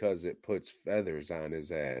homegrown because it puts feathers on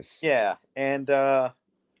his ass. Yeah, and the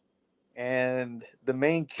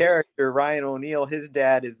main character, Ryan O'Neal, his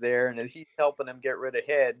dad is there, and he's helping him get rid of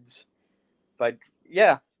heads. But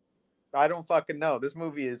yeah, I don't fucking know. This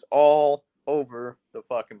movie is all over the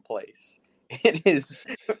fucking place. It is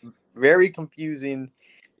very confusing.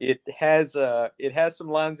 It has some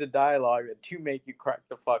lines of dialogue that do make you crack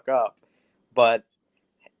the fuck up, but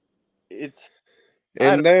it's.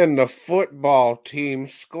 And then the football team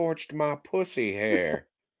scorched my pussy hair.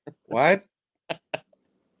 What?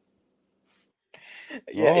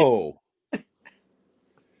 Yeah, Oh.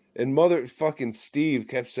 And motherfucking Steve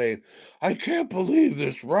kept saying, I can't believe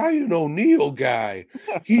this Ryan O'Neal guy.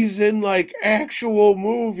 He's in like actual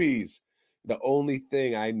movies. The only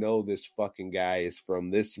thing I know this fucking guy is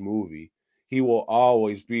from this movie. He will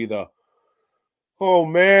always be the, oh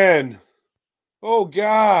man, oh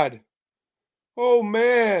God, oh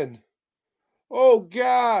man, oh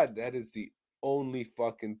God. That is the only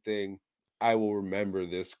fucking thing I will remember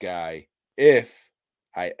this guy if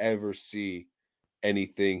I ever see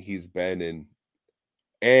anything he's been in,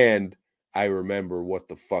 and I remember what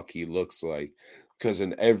the fuck he looks like, because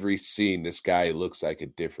in every scene this guy looks like a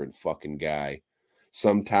different fucking guy.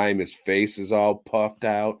 Sometimes his face is all puffed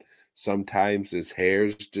out, sometimes his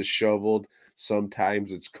hair's disheveled,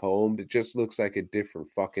 sometimes it's combed. It just looks like a different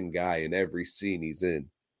fucking guy in every scene he's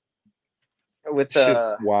in. with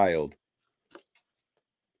Shit's wild.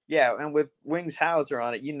 Yeah, and with Wings Hauser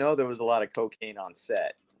on it, there was a lot of cocaine on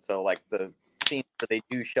set. So like the scenes where they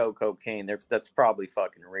do show cocaine, that's probably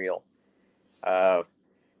fucking real.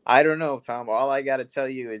 I don't know, Tom. All I got to tell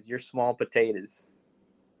you is you're small potatoes.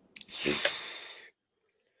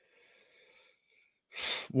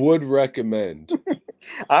 Would recommend.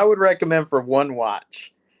 I would recommend for one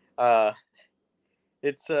watch.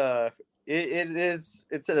 It's a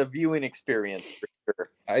viewing experience for sure.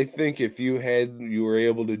 I think if you were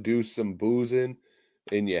able to do some boozing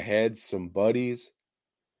and you had some buddies,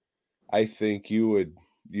 I think you'd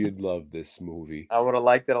love this movie. I would have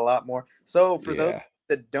liked it a lot more. So for those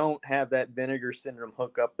that don't have that Vinegar Syndrome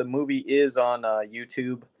hookup, the movie is on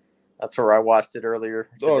YouTube. That's where I watched it earlier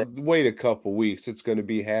today. Oh, wait a couple weeks. It's going to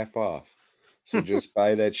be half off. So just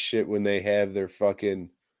buy that shit when they have their fucking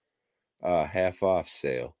half off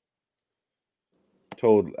sale.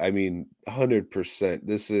 100%.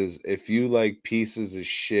 This is, if you like pieces of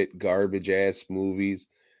shit, garbage ass movies,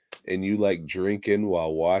 and you like drinking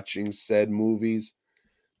while watching said movies,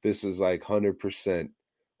 this is like 100%.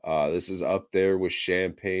 This is up there with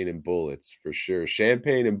Champagne and Bullets for sure.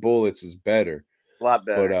 Champagne and Bullets is better. A lot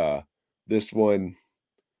better. But this one,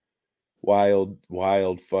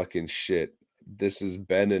 wild fucking shit. This is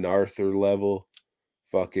Ben and Arthur level.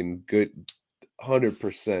 Fucking good.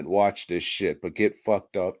 100% watch this shit, but get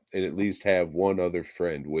fucked up and at least have one other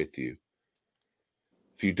friend with you.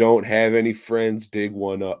 If you don't have any friends, dig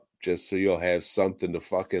one up just so you'll have something to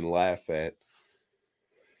fucking laugh at.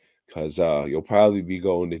 Because you'll probably be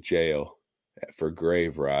going to jail for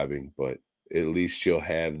grave robbing, but at least you'll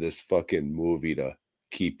have this fucking movie to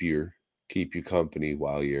keep you company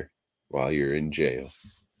while you're in jail.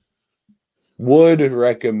 Would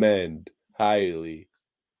recommend highly.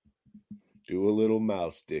 Do a little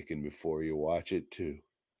mouse dicking before you watch it too.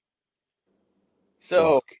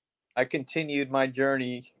 So I continued my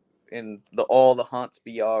journey in all the Haunts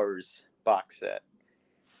Be Ours box set.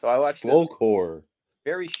 So I watched folk horror.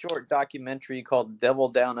 Very short documentary called Devil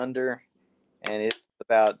Down Under, and it's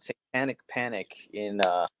about satanic panic in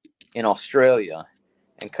Australia,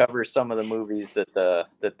 and covers some of the movies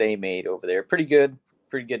that they made over there. Pretty good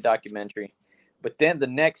documentary. But then the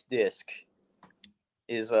next disc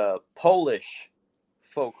is Polish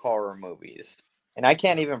folk horror movies, and I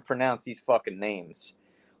can't even pronounce these fucking names.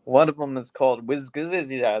 One of them is called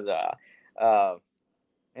Wizgazza, and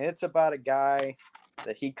it's about a guy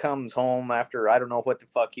that he comes home after, I don't know what the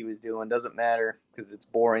fuck he was doing, doesn't matter because it's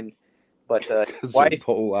boring. But his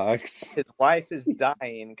wife is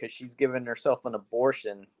dying because she's giving herself an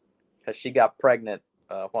abortion because she got pregnant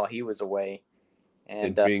while he was away.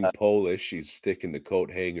 And being Polish, she's sticking the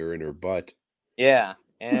coat hanger in her butt. Yeah,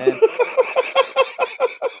 and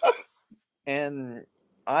and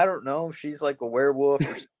I don't know, she's like a werewolf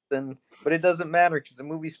or something, but it doesn't matter because the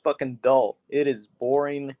movie's fucking dull. It is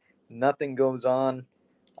boring. Nothing goes on.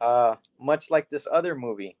 Much like this other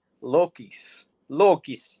movie, Lokis,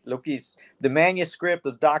 the manuscript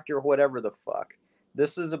of Dr. Whatever the fuck.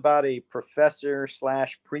 This is about a professor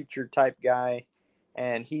 / preacher type guy,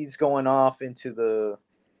 and he's going off into the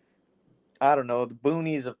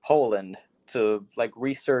boonies of Poland to like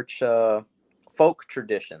research folk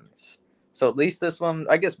traditions. So at least this one,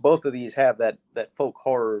 I guess both of these have that folk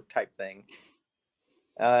horror type thing.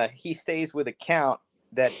 He stays with a count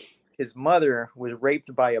that his mother was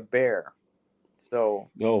raped by a bear. So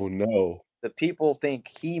no. The people think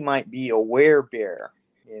he might be a werebear,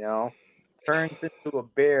 turns into a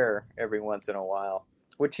bear every once in a while,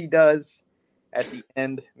 which he does at the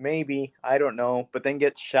end, maybe, I don't know, but then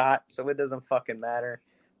gets shot, so it doesn't fucking matter.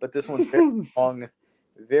 But this one's very long,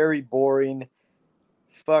 very boring.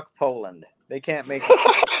 Fuck Poland. They can't make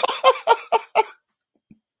it.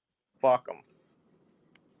 Fuck them.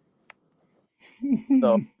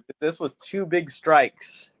 So this was 2 big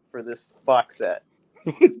strikes for this box set.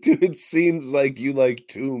 Dude, it seems like you like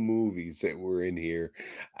 2 movies that were in here.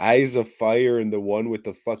 Eyes of Fire and the one with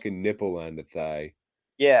the fucking nipple on the thigh.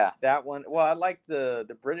 Yeah, that one. Well, I like the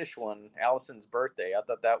British one, Allison's Birthday. I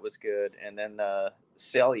thought that was good. And then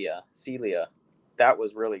Celia, that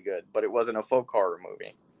was really good, but it wasn't a folk horror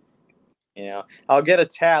movie. I'll get a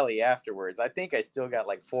tally afterwards. I think I still got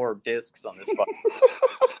like 4 discs on this.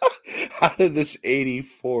 Out of this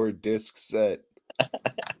 84 disc set.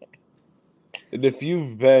 And if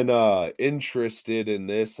you've been interested in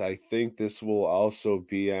this, I think this will also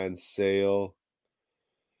be on sale.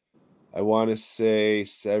 I want to say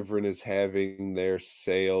Severin is having their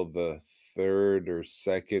sale the 3rd or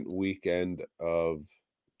 2nd weekend of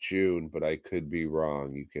June, but I could be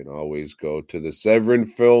wrong. You can always go to the Severin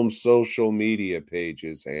Film social media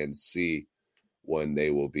pages and see when they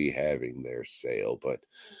will be having their sale. But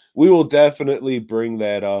we will definitely bring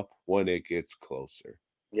that up when it gets closer.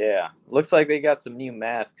 Yeah, looks like they got some new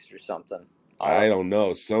masks or something. I don't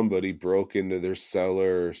know. Somebody broke into their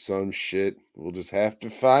cellar or some shit. We'll just have to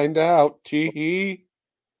find out. Tee-hee.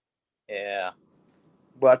 Yeah.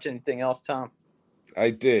 Watch anything else, Tom?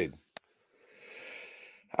 I did.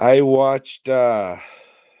 I watched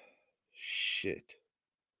shit.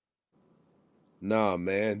 Nah,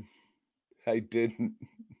 man. I didn't.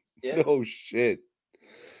 Yeah. No shit.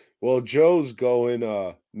 Well,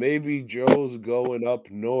 maybe Joe's going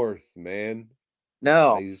up north, man.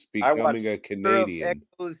 No. He's becoming a Canadian. Stir of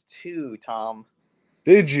Echoes 2, Tom.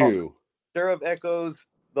 Did you? Stir of Echoes,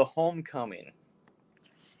 The Homecoming.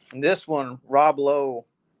 In this one, Rob Lowe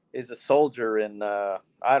is a soldier in,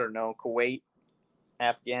 Kuwait,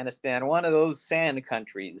 Afghanistan, one of those sand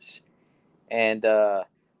countries. And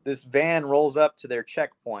this van rolls up to their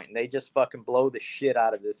checkpoint, and they just fucking blow the shit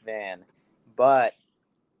out of this van. But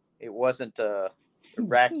it wasn't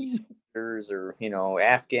Iraqi soldiers or,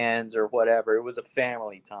 Afghans or whatever. It was a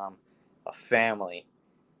family, Tom. A family.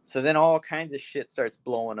 So then all kinds of shit starts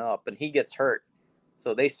blowing up, and he gets hurt.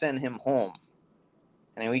 So they send him home.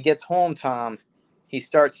 And when he gets home, Tom, he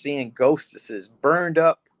starts seeing ghostesses, burned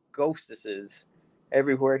up ghostesses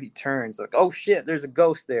everywhere he turns. Like, oh shit, there's a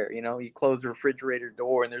ghost there. You close the refrigerator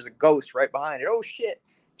door and there's a ghost right behind it. Oh shit,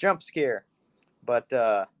 jump scare. But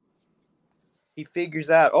he figures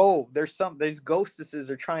out, these ghostesses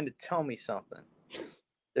are trying to tell me something.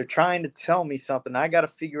 They're trying to tell me something. I got to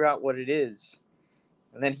figure out what it is.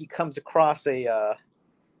 And then he comes across a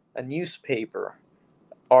newspaper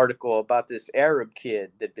article about this Arab kid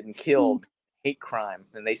that'd been killed, hate crime,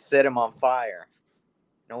 and they set him on fire.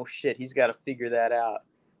 No shit, he's got to figure that out.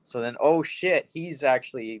 So then, oh shit, he's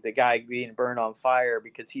actually the guy being burned on fire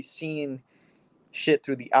because he's seen shit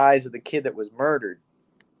through the eyes of the kid that was murdered.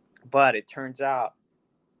 But it turns out,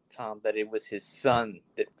 Tom, that it was his son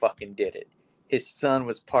that fucking did it. His son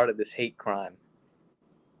was part of this hate crime.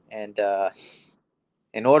 And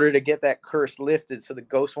in order to get that curse lifted so the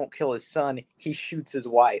ghost won't kill his son, he shoots his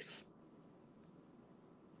wife.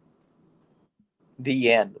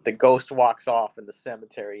 The end. The ghost walks off in the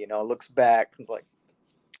cemetery, looks back, like,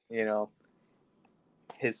 him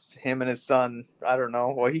and his son, I don't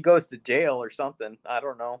know. Well, he goes to jail or something. I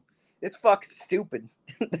don't know. It's fucking stupid.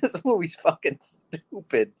 This movie's fucking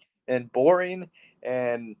stupid and boring.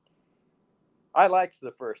 And I liked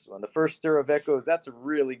the first one. The first Stir of Echoes, that's a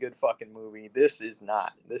really good fucking movie. This is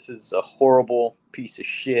not. This is a horrible piece of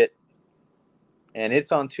shit. And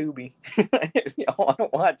it's on Tubi if you want to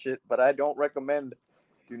watch it, but I do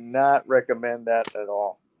not recommend that at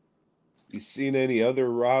all. You seen any other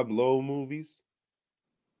Rob Lowe movies?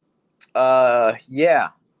 Yeah.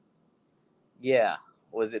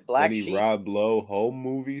 Was it Black Sheep? Any Rob Lowe home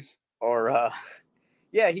movies? Or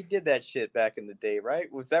yeah, he did that shit back in the day,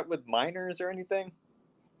 right? Was that with minors or anything?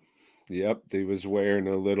 Yep, he was wearing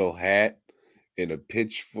a little hat and a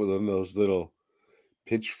pitchfork, one of those little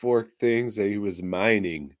pitchfork things that he was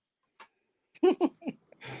mining.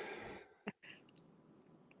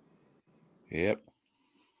 Yep.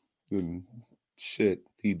 And shit,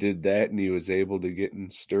 he did that and he was able to get in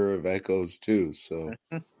Stir of Echoes too. So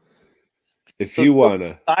If you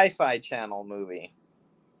wanna, Sci-Fi Channel movie.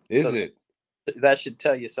 Is it? That should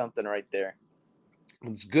tell you something right there.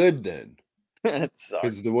 It's good then. It sucks.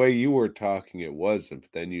 Because the way you were talking, it wasn't.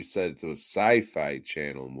 But then you said it's a Sci-Fi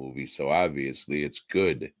Channel movie, so obviously it's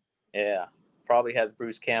good. Yeah, probably has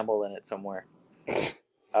Bruce Campbell in it somewhere.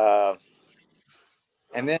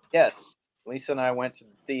 And then, yes, Lisa and I went to the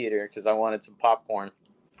theater because I wanted some popcorn.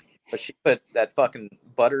 But she put that fucking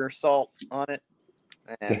butter salt on it.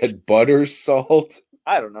 And That butter salt?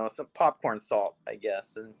 I don't know, some popcorn salt, I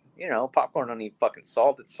guess. And, popcorn don't need fucking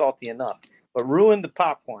salt. It's salty enough. But ruined the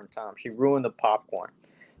popcorn, Tom. She ruined the popcorn.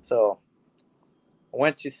 So I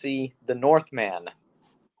went to see The Northman.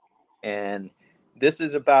 And this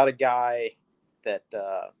is about a guy that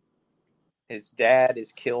his dad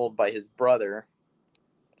is killed by his brother.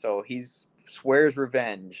 So he swears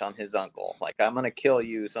revenge on his uncle. Like, I'm going to kill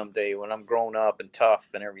you someday when I'm grown up and tough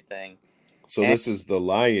and everything. So this is The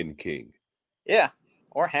Lion King. Yeah.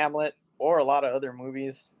 Or Hamlet. Or a lot of other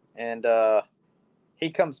movies. And he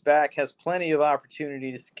comes back, has plenty of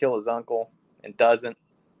opportunities to kill his uncle, and doesn't.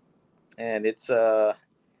 And it's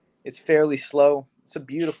fairly slow. It's a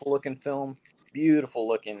beautiful looking film. Beautiful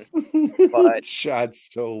looking. But shot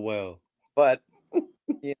so well. But,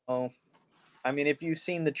 I mean, if you've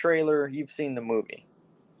seen the trailer, you've seen the movie.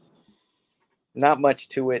 Not much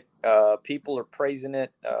to it. People are praising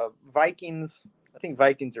it. Vikings, I think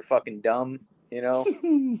Vikings are fucking dumb, Yeah,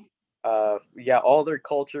 all their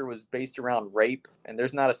culture was based around rape, and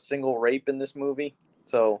there's not a single rape in this movie.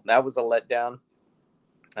 So that was a letdown.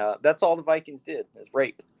 That's all the Vikings did, is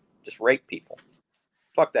rape. Just rape people.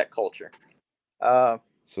 Fuck that culture.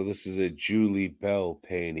 So this is a Julie Bell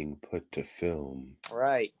painting put to film.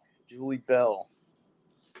 Right. Julie Bell.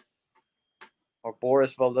 Or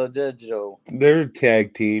Boris Vallejo. They're a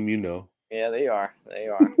tag team, Yeah, they are. They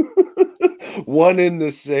are. One in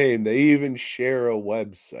the same. They even share a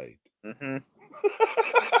website. Mm-hmm.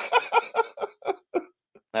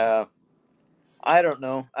 I don't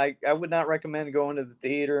know. I would not recommend going to the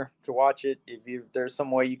theater to watch it. If there's some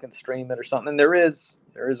way you can stream it or something. There is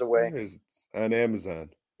a way. It is on Amazon.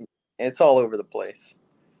 It's all over the place.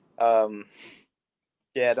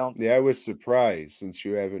 Yeah, I was surprised since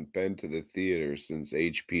you haven't been to the theater since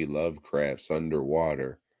H.P. Lovecraft's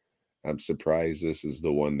Underwater. I'm surprised this is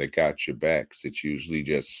the one that got you back, because it's usually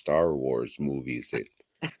just Star Wars movies that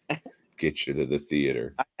get you to the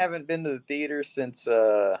theater. I haven't been to the theater since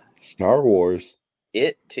Star Wars.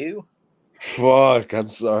 It too? Fuck, I'm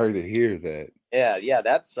sorry to hear that. Yeah,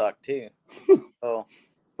 that sucked too.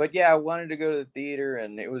 But yeah, I wanted to go to the theater,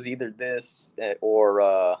 and it was either this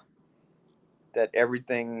or that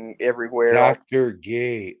Everything Everywhere. Dr.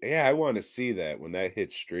 Gay. Yeah, I want to see that. When that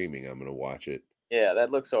hits streaming, I'm going to watch it. Yeah, that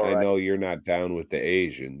looks all right. I know you're not down with the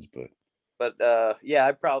Asians, but yeah,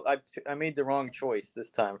 I made the wrong choice this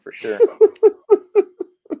time for sure.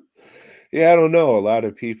 Yeah, I don't know. A lot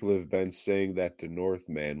of people have been saying that The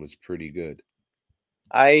Northman was pretty good.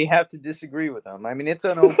 I have to disagree with them. I mean, it's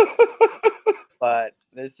an open, but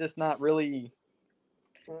there's just not really.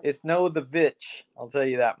 It's no The Vitch. I'll tell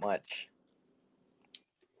you that much.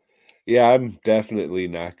 Yeah, I'm definitely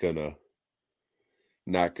not gonna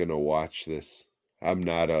watch this. I'm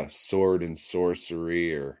not a sword and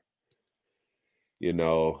sorcery or,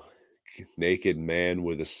 naked man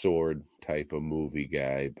with a sword type of movie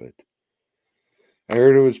guy, but I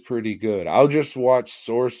heard it was pretty good. I'll just watch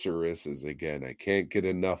Sorceresses again. I can't get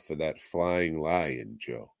enough of that flying lion,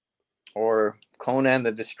 Joe. Or Conan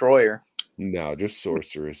the Destroyer. No, just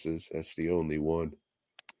Sorceresses. That's the only one.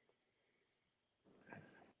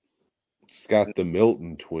 It's got the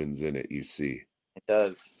Milton twins in it, you see. It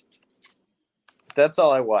does. That's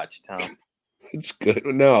all I watched, Tom. It's good.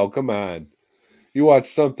 No, come on. You watched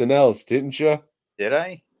something else, didn't you? Did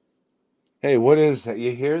I? Hey, what is that?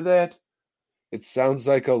 You hear that? It sounds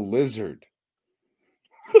like a lizard.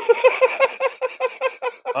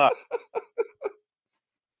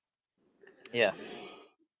 Yes.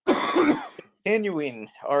 Continuing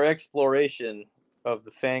our exploration of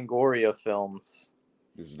the Fangoria films.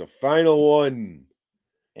 This is the final one.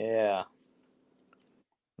 Yeah.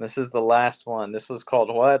 This is the last one. This was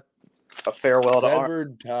called what? A Farewell to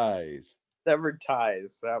Severed Ties. Severed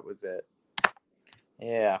Ties. That was it.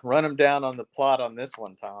 Yeah. Run them down on the plot on this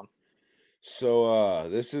one, Tom. So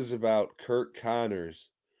this is about Kurt Connors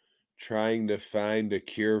trying to find a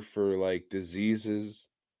cure for like diseases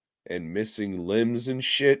and missing limbs and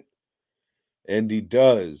shit. And he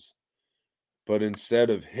does. But instead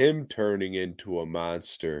of him turning into a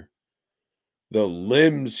monster, the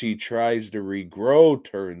limbs he tries to regrow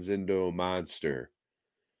turns into a monster.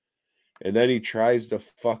 And then he tries to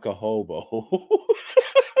fuck a hobo.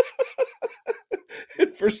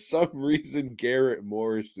 For some reason, Garrett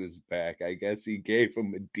Morris is back. I guess he gave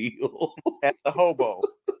him a deal. At the hobo.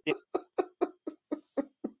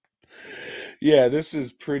 Yeah, this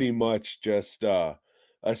is pretty much just a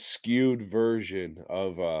skewed version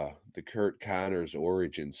of the Kurt Connors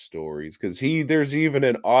origin stories, because there's even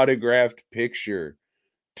an autographed picture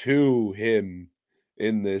to him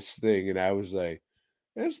in this thing, and I was like,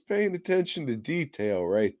 that's paying attention to detail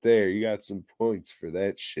right there. You got some points for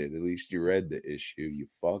that shit. At least you read the issue, you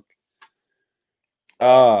fuck.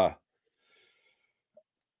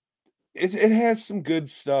 It has some good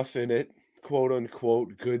stuff in it, quote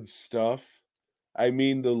unquote good stuff. I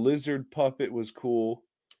mean, the lizard puppet was cool.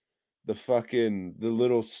 The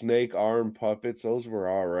little snake arm puppets, those were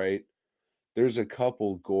all right. There's a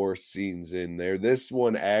couple gore scenes in there. This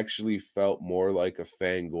one actually felt more like a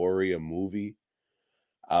Fangoria movie.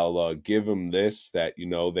 I'll give them this, that,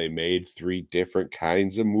 they made 3 different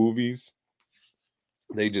kinds of movies.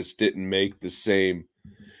 They just didn't make the same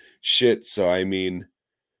shit. So, I mean,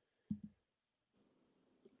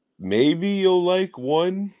 maybe you'll like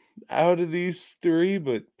one out of these 3,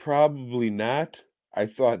 but probably not. I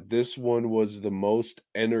thought this one was the most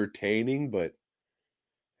entertaining, but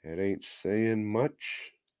it ain't saying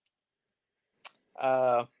much.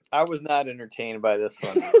 I was not entertained by this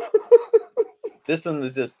one. This one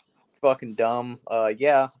was just fucking dumb.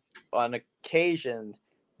 Yeah, on occasion,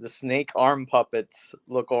 the snake arm puppets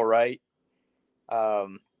look all right.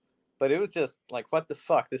 But it was just like, what the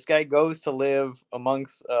fuck? This guy goes to live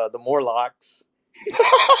amongst the Morlocks.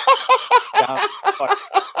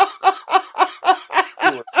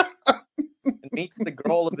 And meets the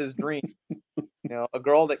girl of his dream. A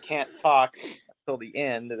girl that can't talk until the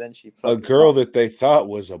end, and then she a girl that they thought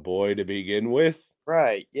was a boy to begin with.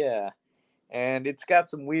 Right, yeah. And it's got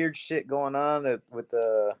some weird shit going on with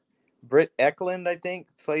Britt Eklund, I think,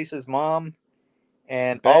 plays his mom.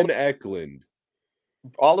 And Ben Eklund.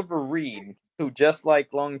 Oliver Reed, who, just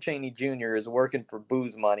like Lon Chaney Jr., is working for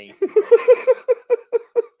booze money.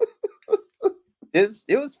 It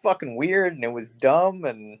was fucking weird, and it was dumb,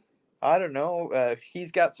 and I don't know.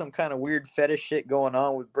 He's got some kind of weird fetish shit going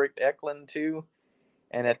on with Britt Eklund, too.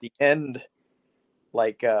 And at the end,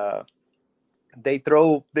 like, they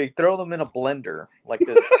throw them in a blender, like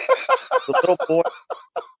the little boy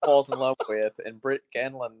falls in love with, and Britt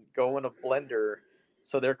Eklund go in a blender,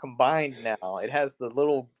 so they're combined now. It has the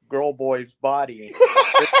little girl boy's body,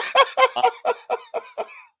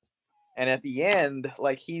 and at the end,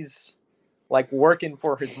 like, he's like working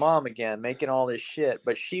for his mom again, making all this shit,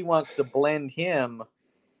 but she wants to blend him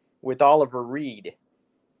with Oliver Reed,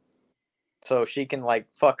 so she can like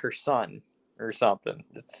fuck her son or something.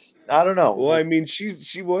 I don't know. Well, I mean,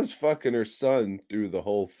 she was fucking her son through the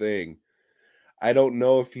whole thing. I don't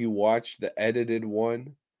know if you watched the edited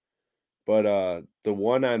one, but the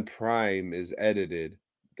one on Prime is edited.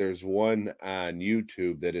 There's one on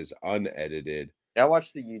YouTube that is unedited. I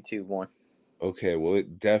watched the YouTube one. Okay, well,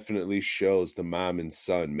 it definitely shows the mom and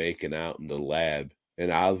son making out in the lab,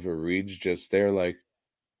 and Oliver Reed's just there like,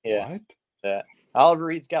 yeah, what? Oliver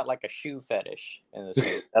Reed's got like a shoe fetish in this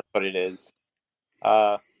movie. That's what it is.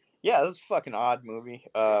 Yeah, this is a fucking odd movie.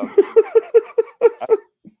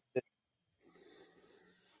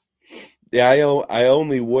 Yeah, I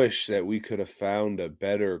only wish that we could have found a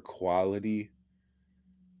better quality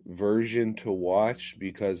version to watch,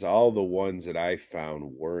 because all the ones that I found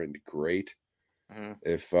weren't great. Mm-hmm.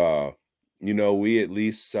 If we at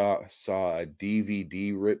least saw a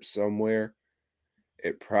DVD rip somewhere,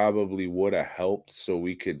 it probably would have helped so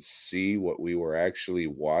we could see what we were actually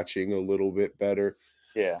watching a little bit better.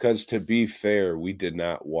 Yeah. Because to be fair, we did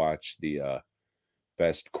not watch the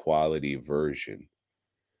best quality version.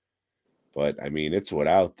 But I mean, it's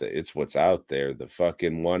what's out there. The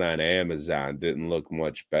fucking one on Amazon didn't look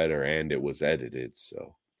much better, and it was edited.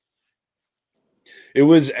 So it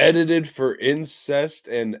was edited for incest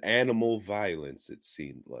and animal violence, it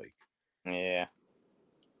seemed like. Yeah.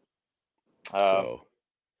 So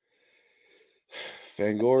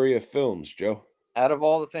Fangoria films, Joe. Out of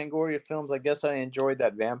all the Fangoria films, I guess I enjoyed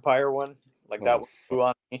that vampire one. Like, that one flew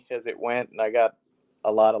on me as it went, and I got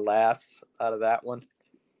a lot of laughs out of that one.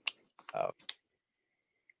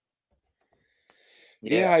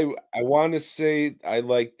 Yeah, I want to say I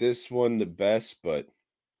like this one the best, but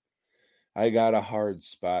I got a hard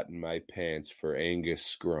spot in my pants for Angus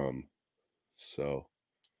Scrum. So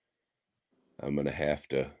I'm going to have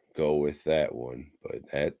to go with that one.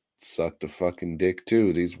 But that sucked a fucking dick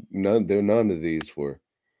too. None of these were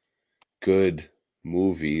good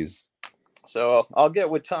movies. So I'll get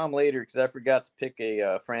with Tom later, because I forgot to pick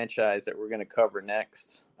a franchise that we're going to cover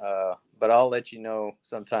next. But I'll let you know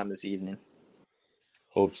sometime this evening.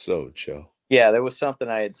 Hope so, Joe. Yeah, there was something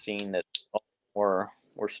I had seen that were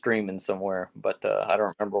streaming somewhere, but I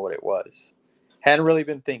don't remember what it was. Hadn't really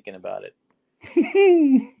been thinking about it.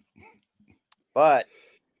 But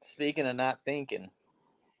speaking of not thinking,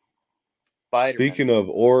 Spider-Man. Speaking of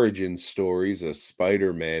origin stories of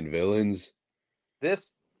Spider-Man villains,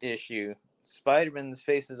 this issue, Spider-Man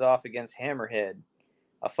faces off against Hammerhead,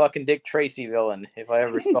 a fucking Dick Tracy villain, if I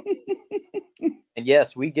ever saw. And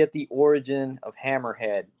yes, we get the origin of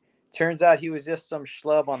Hammerhead. Turns out he was just some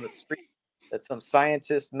schlub on the street that some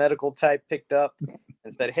scientist, medical type picked up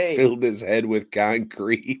and said, hey, filled his head with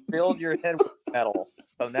concrete. Filled your head with metal.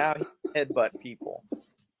 So now he headbutt people.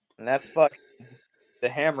 And that's fucking the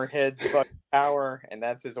Hammerhead's fucking power, and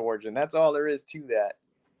that's his origin. That's all there is to that.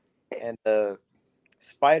 And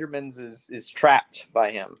Spider-Man's is trapped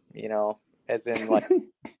by him, you know, as in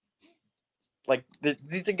like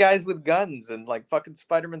these are guys with guns, and like fucking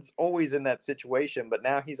Spider-Man's always in that situation, but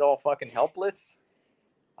now he's all fucking helpless.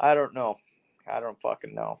 I don't know. I don't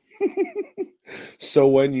fucking know. So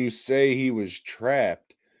when you say he was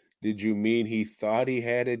trapped, did you mean he thought he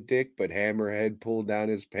had a dick, but Hammerhead pulled down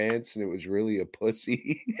his pants and it was really a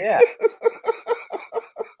pussy? Yeah.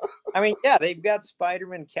 I mean, yeah, they've got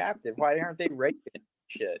Spider-Man captive. Why aren't they raping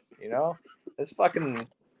shit? You know, it's fucking.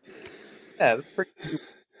 Yeah, that's pretty.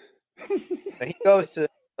 So he goes to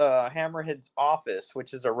Hammerhead's office,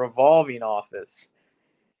 which is a revolving office,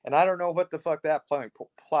 and I don't know what the fuck that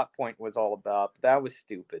plot point was all about. But that was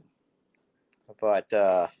stupid.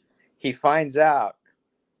 But he finds out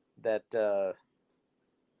that that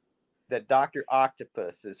Dr.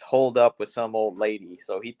 Octopus is holed up with some old lady,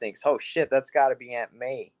 so he thinks, oh shit, that's got to be Aunt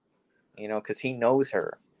May, you know, because he knows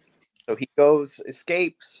her. So he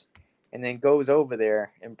escapes, and then goes over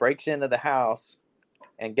there and breaks into the house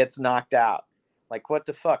and gets knocked out. Like, what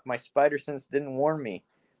the fuck? My spider sense didn't warn me.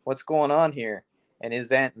 What's going on here? And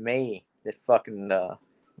his Aunt May that fucking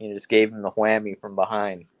just gave him the whammy from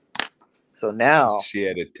behind. So now she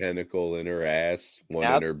had a tentacle in her ass,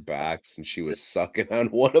 one in her box, and she was sucking on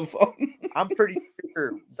one of them. I'm pretty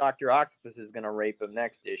sure Dr. Octopus is going to rape him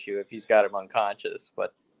next issue if he's got him unconscious,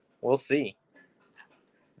 but we'll see.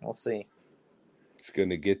 We'll see. It's going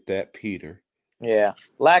to get that Peter. Yeah.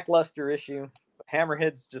 Lackluster issue.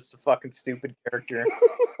 Hammerhead's just a fucking stupid character.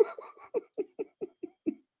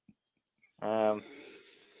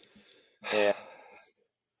 Yeah.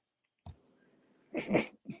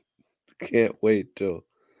 Can't wait till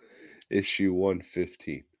issue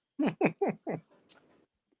 115.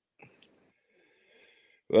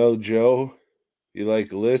 Well, Joe, you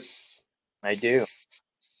like lists? I do. I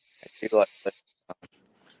do like lists.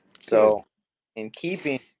 So, in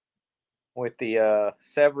keeping with the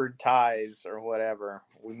severed ties or whatever,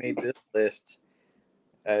 we made this list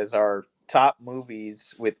as our top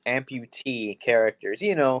movies with amputee characters.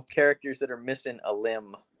 You know, characters that are missing a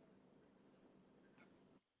limb.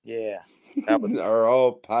 Yeah. That was our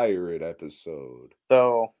all pirate episode.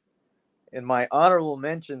 So, in my honorable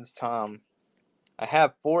mentions, Tom, I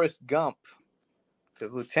have Forrest Gump,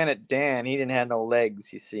 because Lieutenant Dan, he didn't have no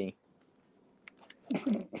legs, you see.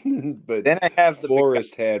 But then I have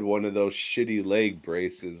Forrest had one of those shitty leg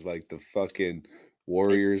braces like the fucking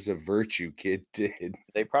Warriors of Virtue kid did.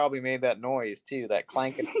 They probably made that noise too, that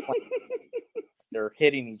clanking. They're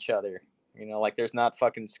hitting each other, you know, like there's not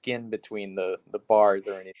fucking skin between the bars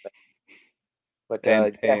or anything. But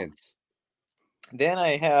and pants. Yeah. Then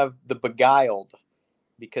I have the Beguiled,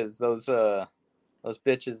 because those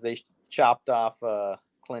bitches, they chopped off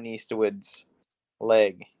Clint Eastwood's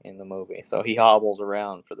leg in the movie, so he hobbles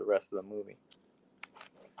around for the rest of the movie.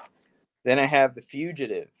 Then I have The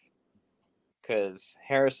Fugitive, because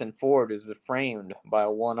Harrison Ford is framed by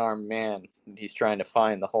a one-armed man and he's trying to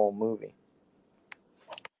find the whole movie.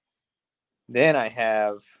 Then I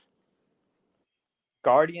have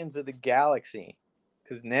Guardians of the Galaxy,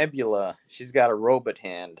 because Nebula, she's got a robot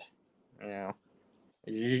hand, you know.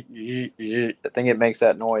 I think it makes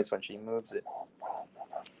that noise when she moves it.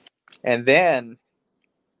 And then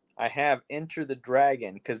I have Enter the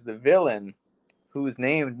Dragon, because the villain, who's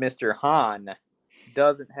named Mr. Han,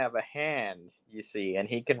 doesn't have a hand, you see, and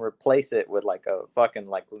he can replace it with like a fucking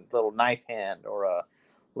like little knife hand or a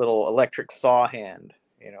little electric saw hand,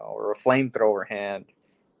 you know, or a flamethrower hand,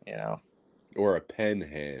 you know, or a pen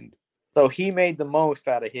hand. So he made the most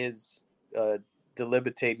out of his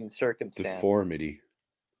debilitating circumstance. Deformity.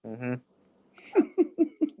 Mm-hmm.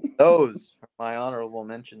 Those are my honorable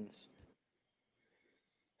mentions.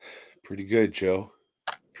 Pretty good, Joe.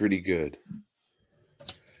 Pretty good.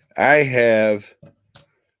 I have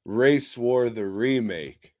Race War the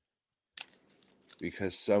remake,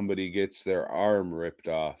 because somebody gets their arm ripped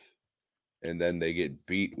off and then they get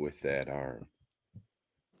beat with that arm.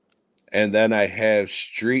 And then I have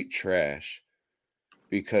street trash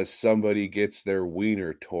because somebody gets their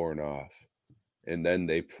wiener torn off and then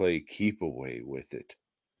they play keep away with it.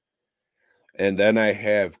 And then I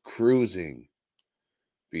have cruising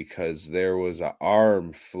because there was an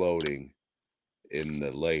arm floating in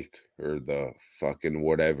the lake or the fucking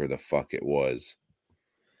whatever the fuck it was.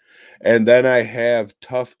 And then I have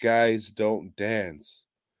tough guys don't dance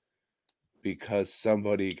because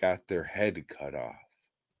somebody got their head cut off.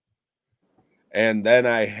 And then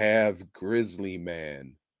I have Grizzly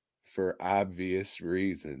Man for obvious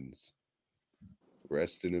reasons.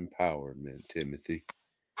 Rest in empowerment, Timothy.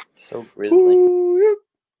 So grizzly. Ooh, yep,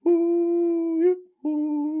 ooh, yep,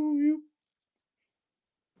 ooh,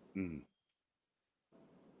 yep.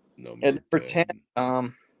 Number 10, I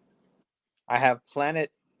have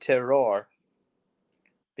Planet Terror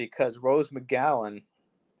because Rose McGowan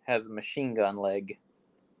has a machine gun leg.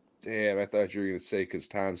 Damn, I thought you were going to say because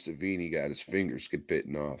Tom Savini got his fingers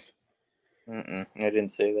bitten off. I didn't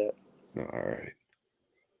say that. No, all right.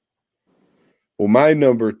 Well, my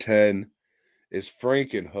number 10 is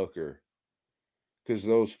Frankenhooker because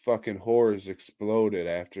those fucking whores exploded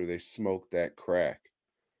after they smoked that crack.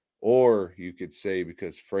 Or you could say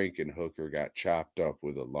because Frankenhooker got chopped up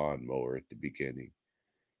with a lawnmower at the beginning.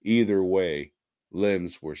 Either way,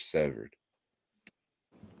 limbs were severed.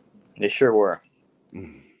 They sure were.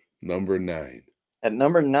 Number 9. At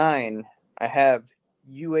number 9, I have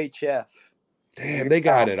UHF. Damn, they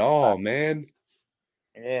got it all, man.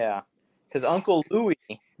 Yeah. Because Uncle Louie,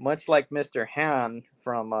 much like Mr. Han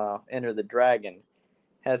from Enter the Dragon,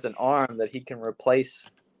 has an arm that he can replace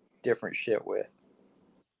different shit with.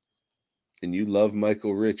 And you love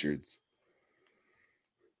Michael Richards.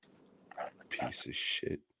 Piece of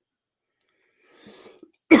shit.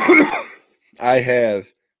 I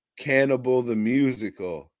have Cannibal the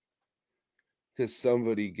Musical because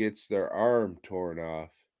somebody gets their arm torn off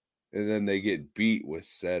and then they get beat with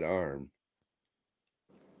said arm.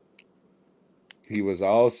 He was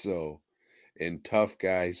also in Tough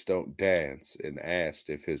Guys Don't Dance and asked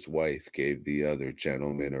if his wife gave the other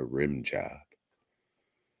gentleman a rim job.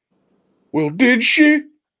 Well, did she?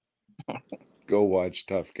 Go watch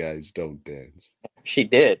Tough Guys Don't Dance. She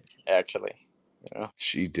did, actually. Yeah.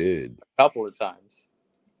 She did. A couple of times.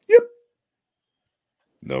 Yep.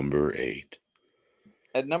 Number 8.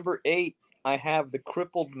 At number 8, I have The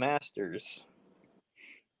Crippled Masters.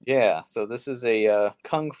 Yeah, so this is a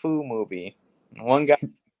kung fu movie. One guy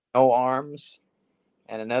no arms,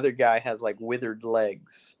 and another guy has like withered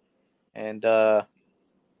legs. And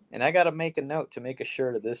I got to make a note to make a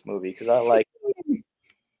shirt of this movie because I like it.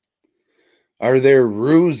 Are there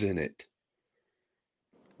roos in it?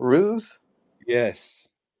 Roos? Yes.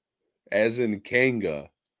 As in Kanga.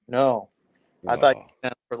 No. I thought you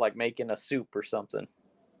meant for like making a soup or something.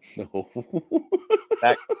 No.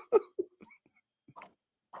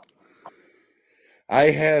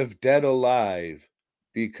 I have Dead Alive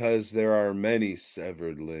because there are many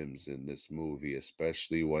severed limbs in this movie,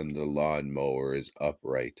 especially when the lawnmower is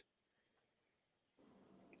upright.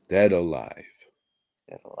 Dead Alive.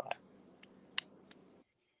 Dead Alive.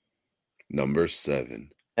 Number 7.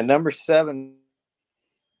 And number 7,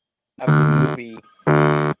 I have the movie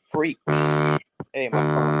Freaks. Hey, my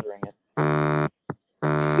phone's ringing.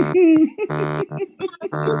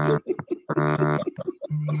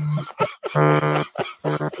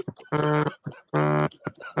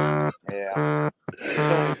 Yeah.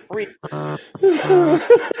 So Freaks, there's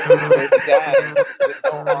a guy with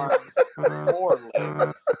no arms or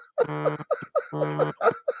legs.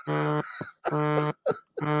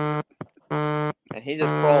 And he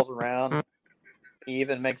just crawls around. He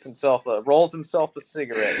even makes himself rolls himself a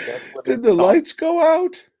cigarette. Did the lights go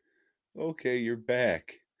out? Okay, you're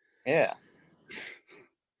back. Yeah.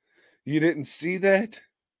 You didn't see that?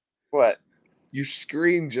 What? Your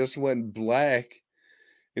screen just went black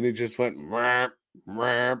and it just went rap,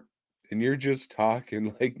 rap, and you're just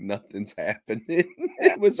talking like nothing's happening.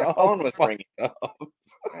 Yeah, it was my all phone was ringing. up.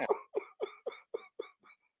 Yeah.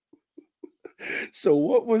 So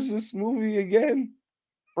what was this movie again?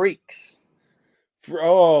 Freaks.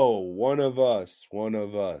 One of us.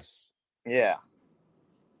 Yeah.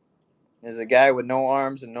 There's a guy with no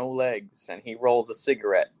arms and no legs, and he rolls a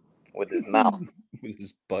cigarette with his mouth. With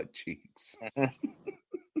his butt cheeks.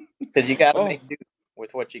 Because you got to make do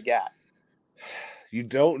with what you got. You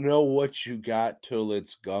don't know what you got till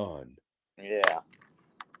it's gone. Yeah.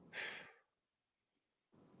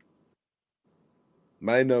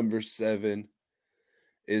 My number 7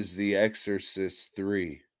 is The Exorcist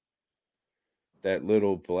 3. That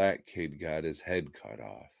little black kid got his head cut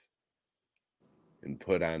off. and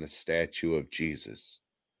put on a statue of Jesus.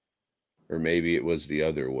 Or maybe it was the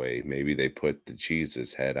other way. Maybe they put the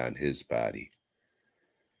Jesus head on his body.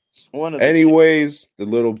 Anyways, the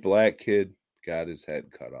little black kid got his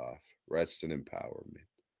head cut off. Rest in empowerment.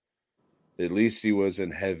 At least he was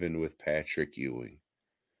in heaven with Patrick Ewing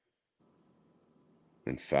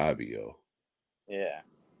and Fabio. Yeah.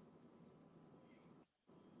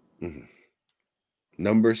 Mm-hmm.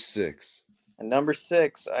 Number 6. And number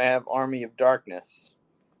 6, I have Army of Darkness.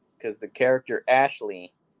 Because the character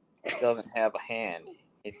Ashley doesn't have a hand.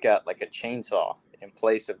 He's got like a chainsaw in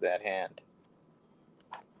place of that hand.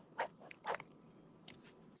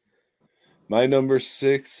 My number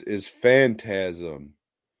 6 is Phantasm.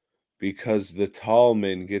 Because the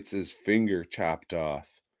tallman gets his finger chopped off.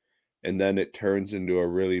 And then it turns into a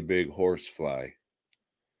really big horsefly.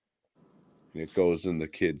 And it goes in the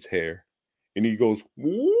kid's hair. And he goes,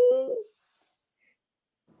 woo!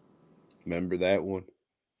 Remember that one?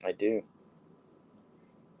 I do.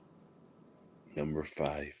 Number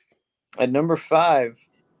 5. At number 5,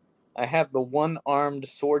 I have the one-armed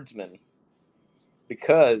swordsman.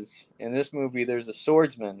 Because in this movie, there's a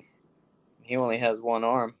swordsman. He only has one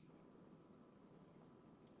arm.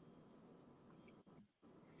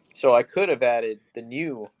 So I could have added the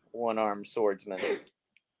new one-armed swordsman.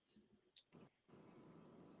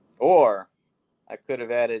 Or I could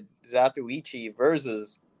have added Zatoichi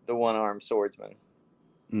versus the one-armed swordsman.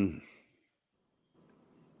 Mm.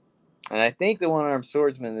 And I think the one-armed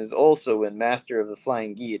swordsman is also in Master of the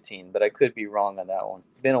Flying Guillotine, but I could be wrong on that one.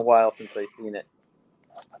 Been a while since I've seen it.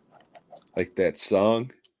 Like that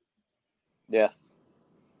song? Yes.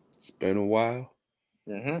 It's been a while.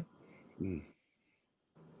 Mm-hmm. Mm.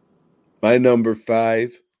 My number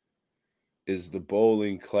 5 is the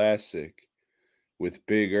bowling classic with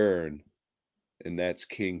Big Earn, and that's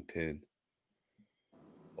Kingpin.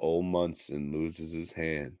 Old Munson loses his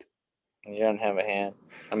hand. He doesn't have a hand.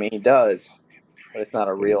 I mean, he does, but it's not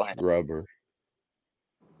a real hand. Rubber.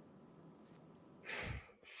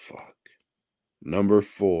 Fuck. Number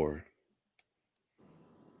 4.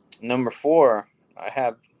 Number 4, I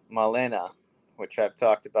have Malena, which I've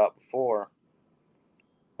talked about before.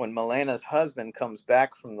 When Malena's husband comes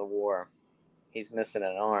back from the war, he's missing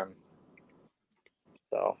an arm.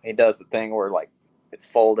 So he does the thing where, like, it's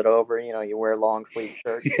folded over. You know, you wear long sleeve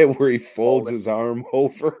shirts. Yeah, where he folds his arm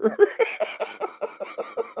over.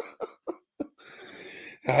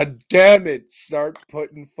 God damn it. Start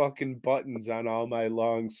putting fucking buttons on all my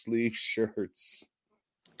long sleeve shirts.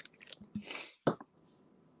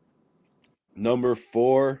 Number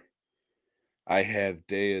 4, I have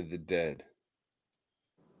Day of the Dead.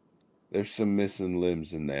 There's some missing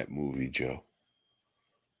limbs in that movie, Joe.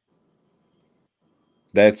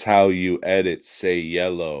 That's how you edit Say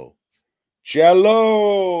Yellow.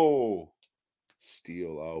 Jello!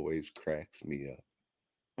 Steel always cracks me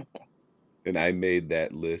up. And I made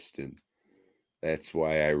that list, and that's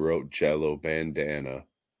why I wrote Jello bandana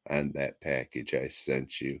on that package I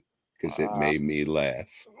sent you, because it made me laugh.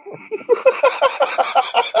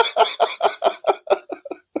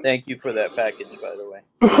 Thank you for that package, by the way.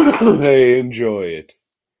 Hey, enjoy it.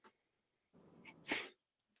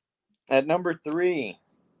 At number 3,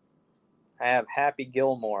 I have Happy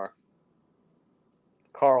Gilmore.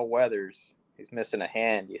 Carl Weathers. He's missing a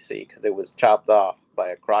hand, you see, because it was chopped off by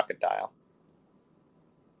a crocodile.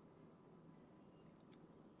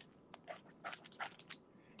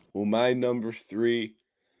 Well, my number 3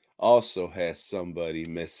 also has somebody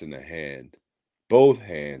missing a hand. Both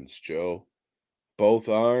hands, Joe. Both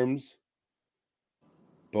arms.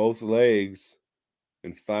 Both legs.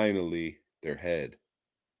 And finally, their head.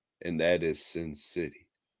 And that is Sin City.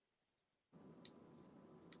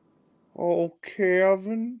 Oh,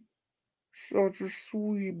 Kevin. Such a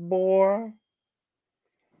sweet boy.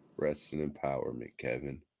 Rest in empowerment,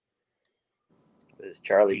 Kevin. This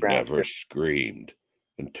Charlie Brown. He never screamed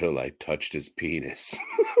until I touched his penis.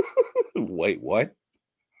 Wait, what?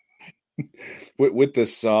 with the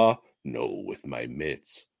saw? No, with my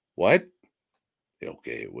mitts. What?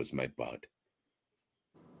 Okay, it was my butt.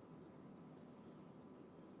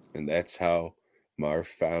 And that's how Marv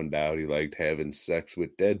found out he liked having sex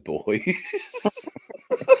with dead boys.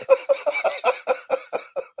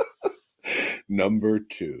 Number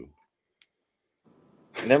 2.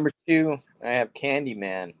 Number 2, I have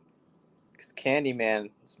Candyman. Because Candyman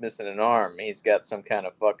is missing an arm. He's got some kind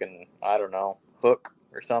of fucking, I don't know, hook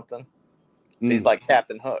or something. So he's like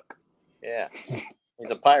Captain Hook. Yeah.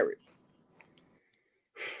 He's a pirate.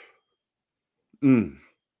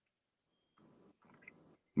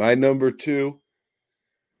 My number 2,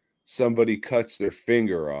 somebody cuts their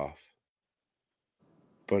finger off.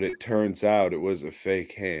 but it turns out it was a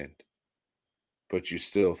fake hand. But you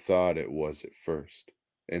still thought it was at first.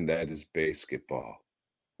 And that is Basketball.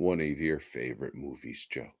 One of your favorite movies,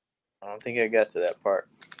 Joe. I don't think I got to that part.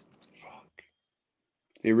 Fuck.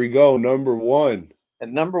 Here we go. Number 1. At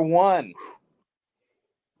number 1,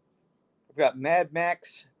 we've got Mad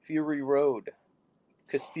Max Fury Road.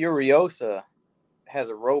 Because Furiosa has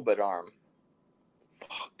a robot arm.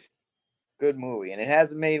 Fuck. Good movie. And it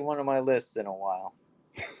hasn't made one of my lists in a while.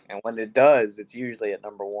 And when it does, it's usually at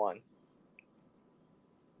number 1.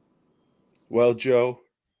 Well, Joe,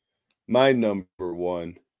 my number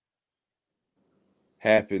 1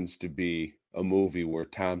 happens to be a movie where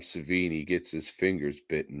Tom Savini gets his fingers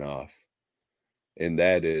bitten off. And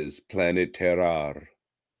that is Planet Terror,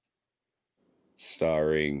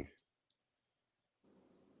 starring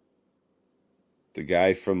the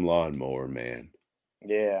guy from Lawnmower Man.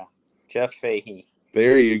 Yeah, Jeff Fahey.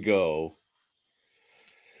 There you go.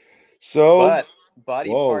 So, but Body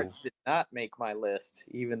Parts did not make my list,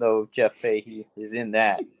 even though Jeff Fahey is in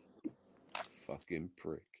that. Fucking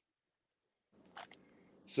prick.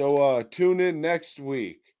 So tune in next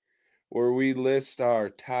week where we list our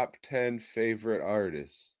top 10 favorite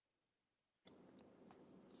artists.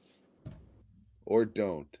 Or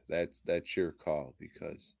don't. That's your call,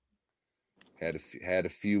 because had a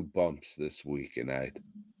few bumps this week, and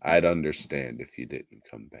I'd understand if you didn't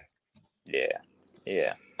come back. Yeah.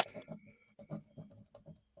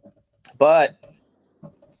 But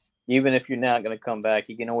even if you're not going to come back,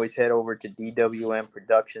 you can always head over to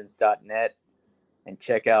dwnproductions.net and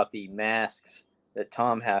check out the masks that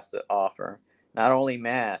Tom has to offer. Not only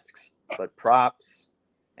masks, but props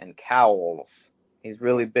and cowls. He's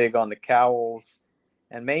really big on the cowls,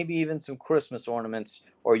 and maybe even some Christmas ornaments,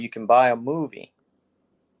 or you can buy a movie.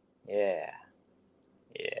 Yeah.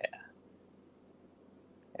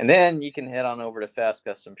 And then you can head on over to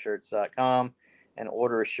fastcustomshirts.com and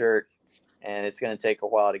order a shirt, and it's going to take a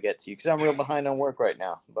while to get to you because I'm real behind on work right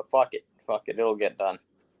now. But fuck it, it'll get done.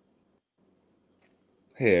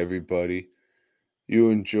 Hey, everybody. You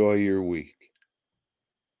enjoy your week.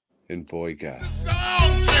 And boy, God.